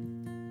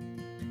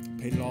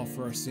 Paid it all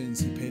for our sins.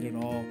 He paid it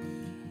all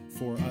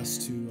for us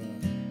to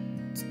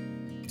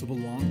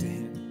belong to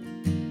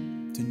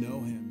Him, to know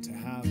Him, to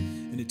have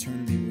an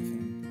eternity with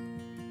Him.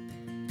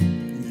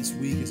 And this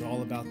week is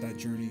all about that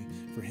journey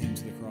for Him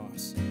to the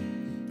cross,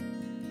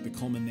 the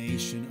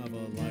culmination of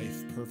a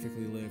life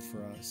perfectly lived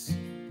for us.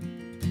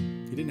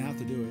 He didn't have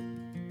to do it,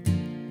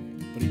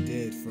 but He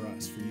did for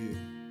us, for you.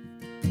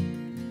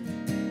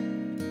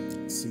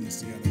 Let's sing this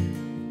together.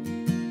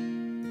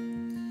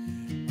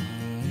 I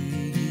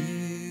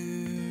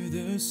hear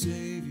the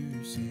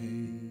Savior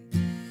say,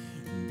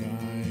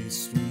 thy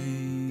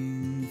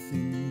strength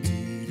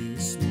indeed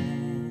is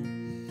small.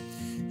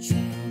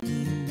 Child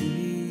in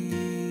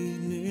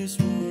weakness,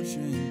 watch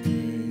and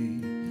pray.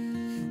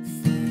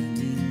 Find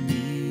in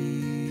me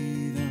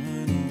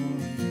thine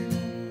all in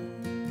all.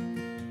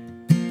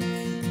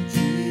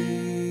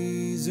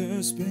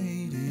 Jesus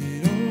paid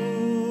it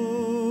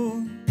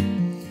all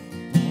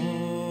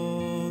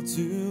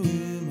to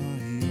Him I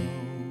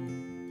owe.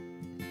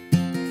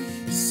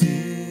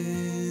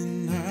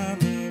 Sin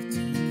had left a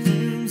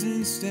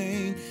crimson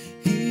stain,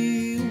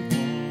 He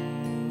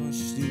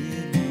washed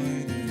it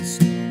white as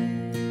snow.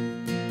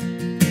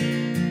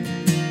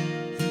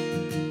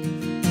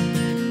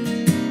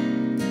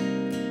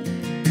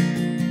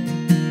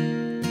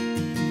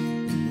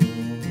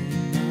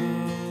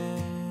 Now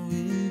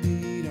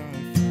indeed I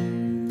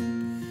find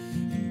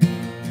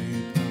thy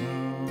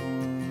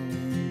power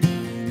and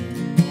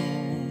thine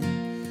alone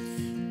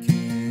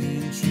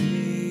can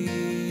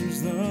change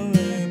the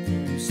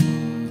leper's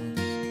heart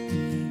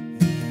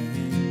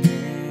and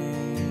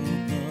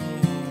melt the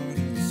heart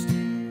of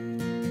stone.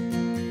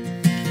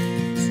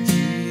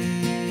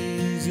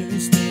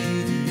 Jesus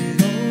paid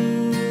it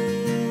all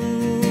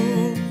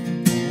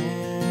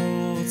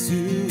to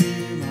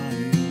Him I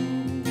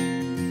owe.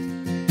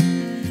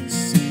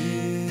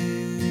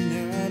 Sin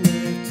had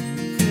left a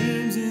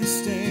crimson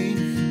stain,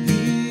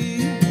 He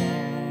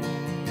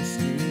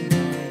washed it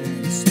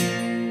white as snow.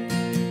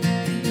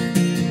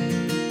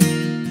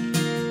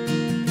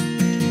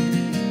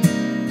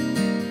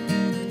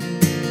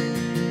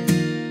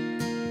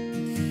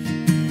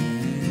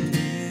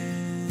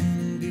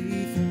 And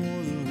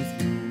before the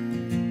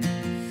throne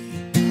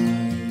I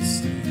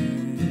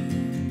stand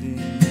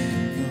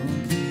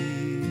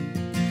incomplete.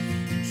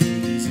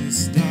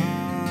 Jesus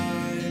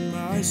died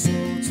my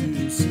soul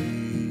to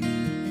save.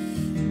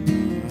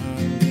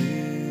 My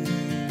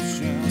lips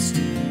shall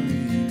still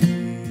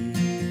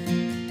repeat.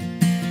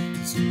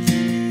 So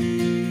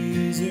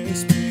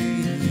Jesus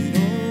paid it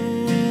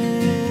all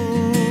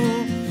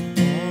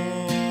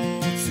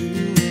to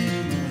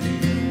Him I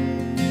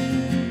owe.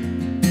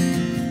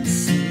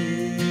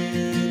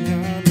 Sin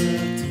had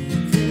left a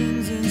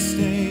crimson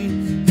stain,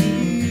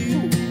 He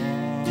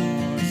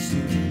washed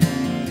it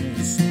white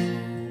as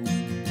snow.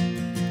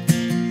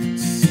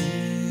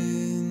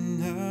 Sin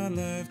had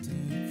left a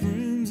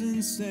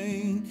crimson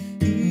stain,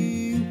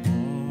 He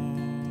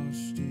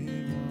washed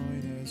it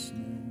white as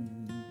snow.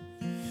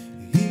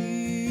 He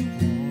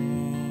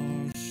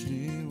washed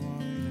it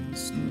white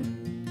as snow.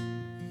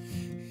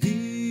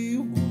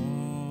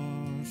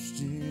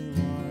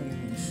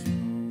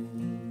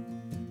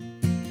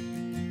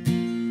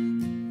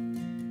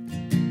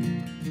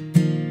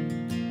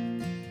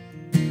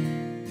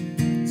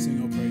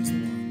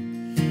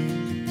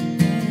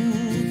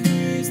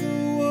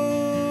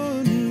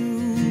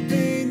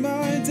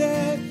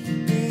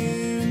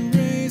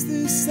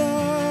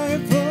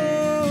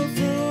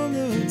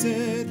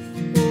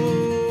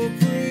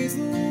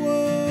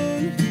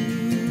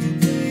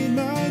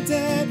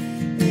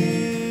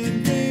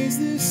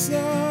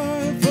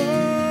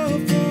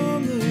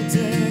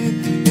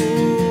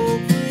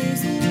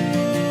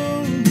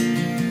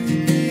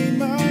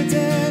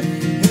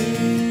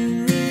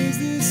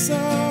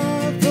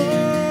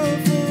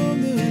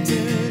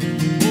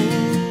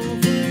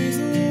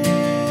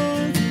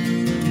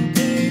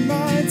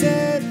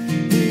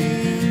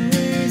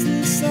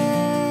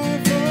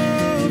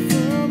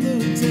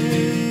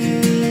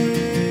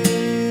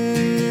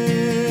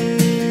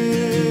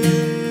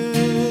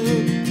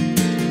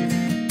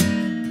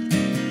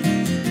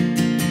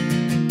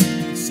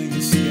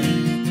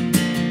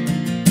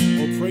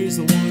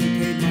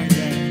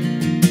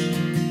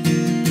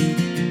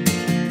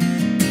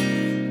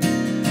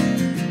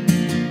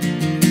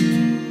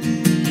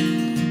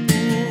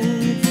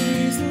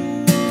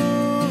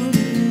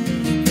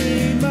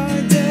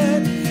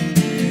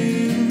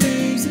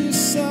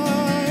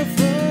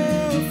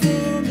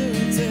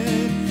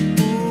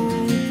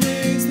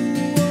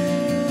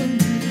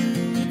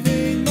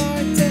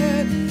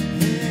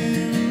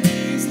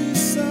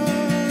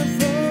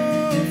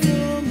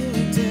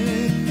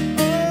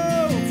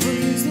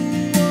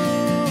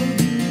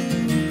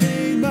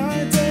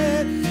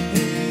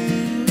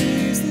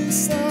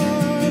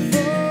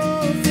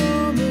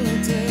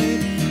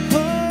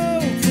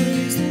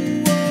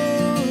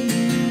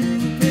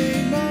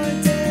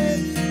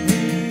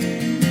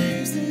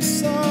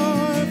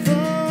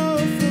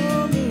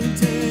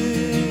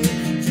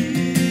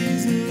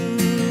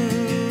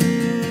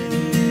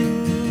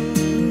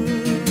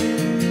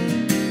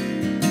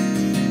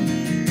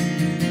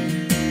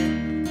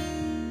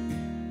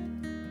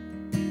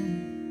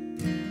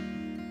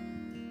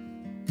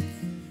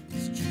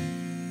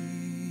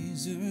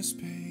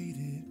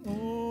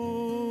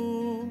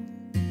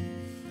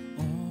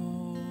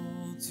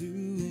 to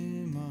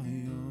him my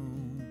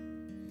own.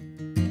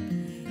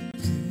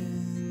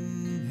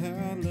 Sin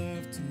had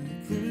left a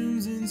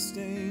crimson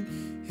stain,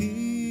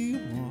 he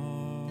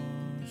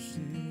washed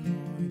it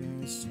white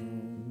as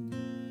snow.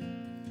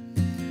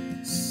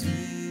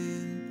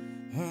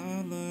 Sin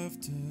had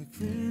left a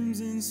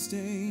crimson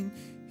stain,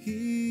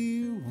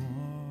 he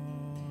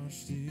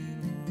washed it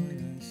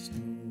white as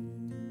snow.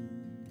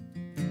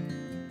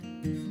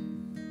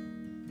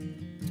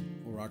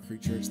 Well, Rock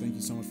Creek Church, thank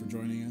you so much for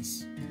joining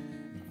us.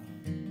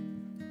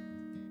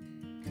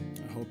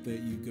 I hope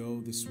that you go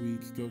this week,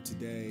 go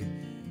today,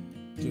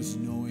 just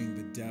knowing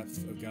the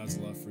depth of God's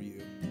love for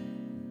you,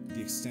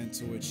 the extent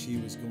to which he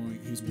was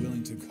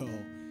willing to go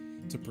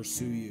to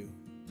pursue you.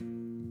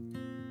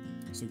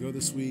 So go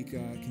this week,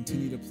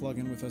 continue to plug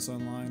in with us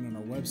online on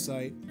our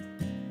website.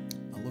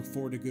 I look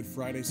forward to Good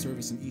Friday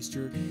service and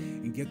Easter,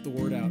 and get the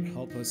word out.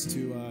 Help us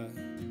to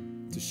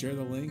share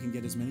the link and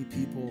get as many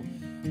people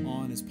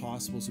on as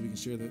possible so we can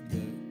share the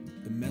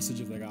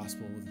message of the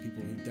gospel with the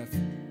people who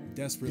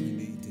desperately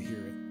need to hear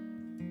it.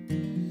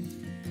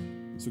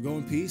 So go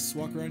in peace,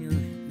 walk around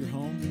your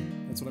home.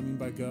 That's what I mean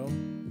by go.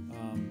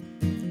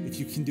 If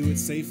you can do it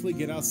safely,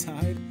 get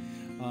outside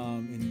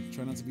and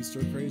try not to be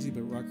stir crazy.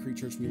 But Rock Creek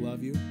Church, we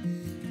love you.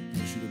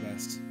 Wish you the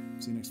best.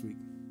 See you next week.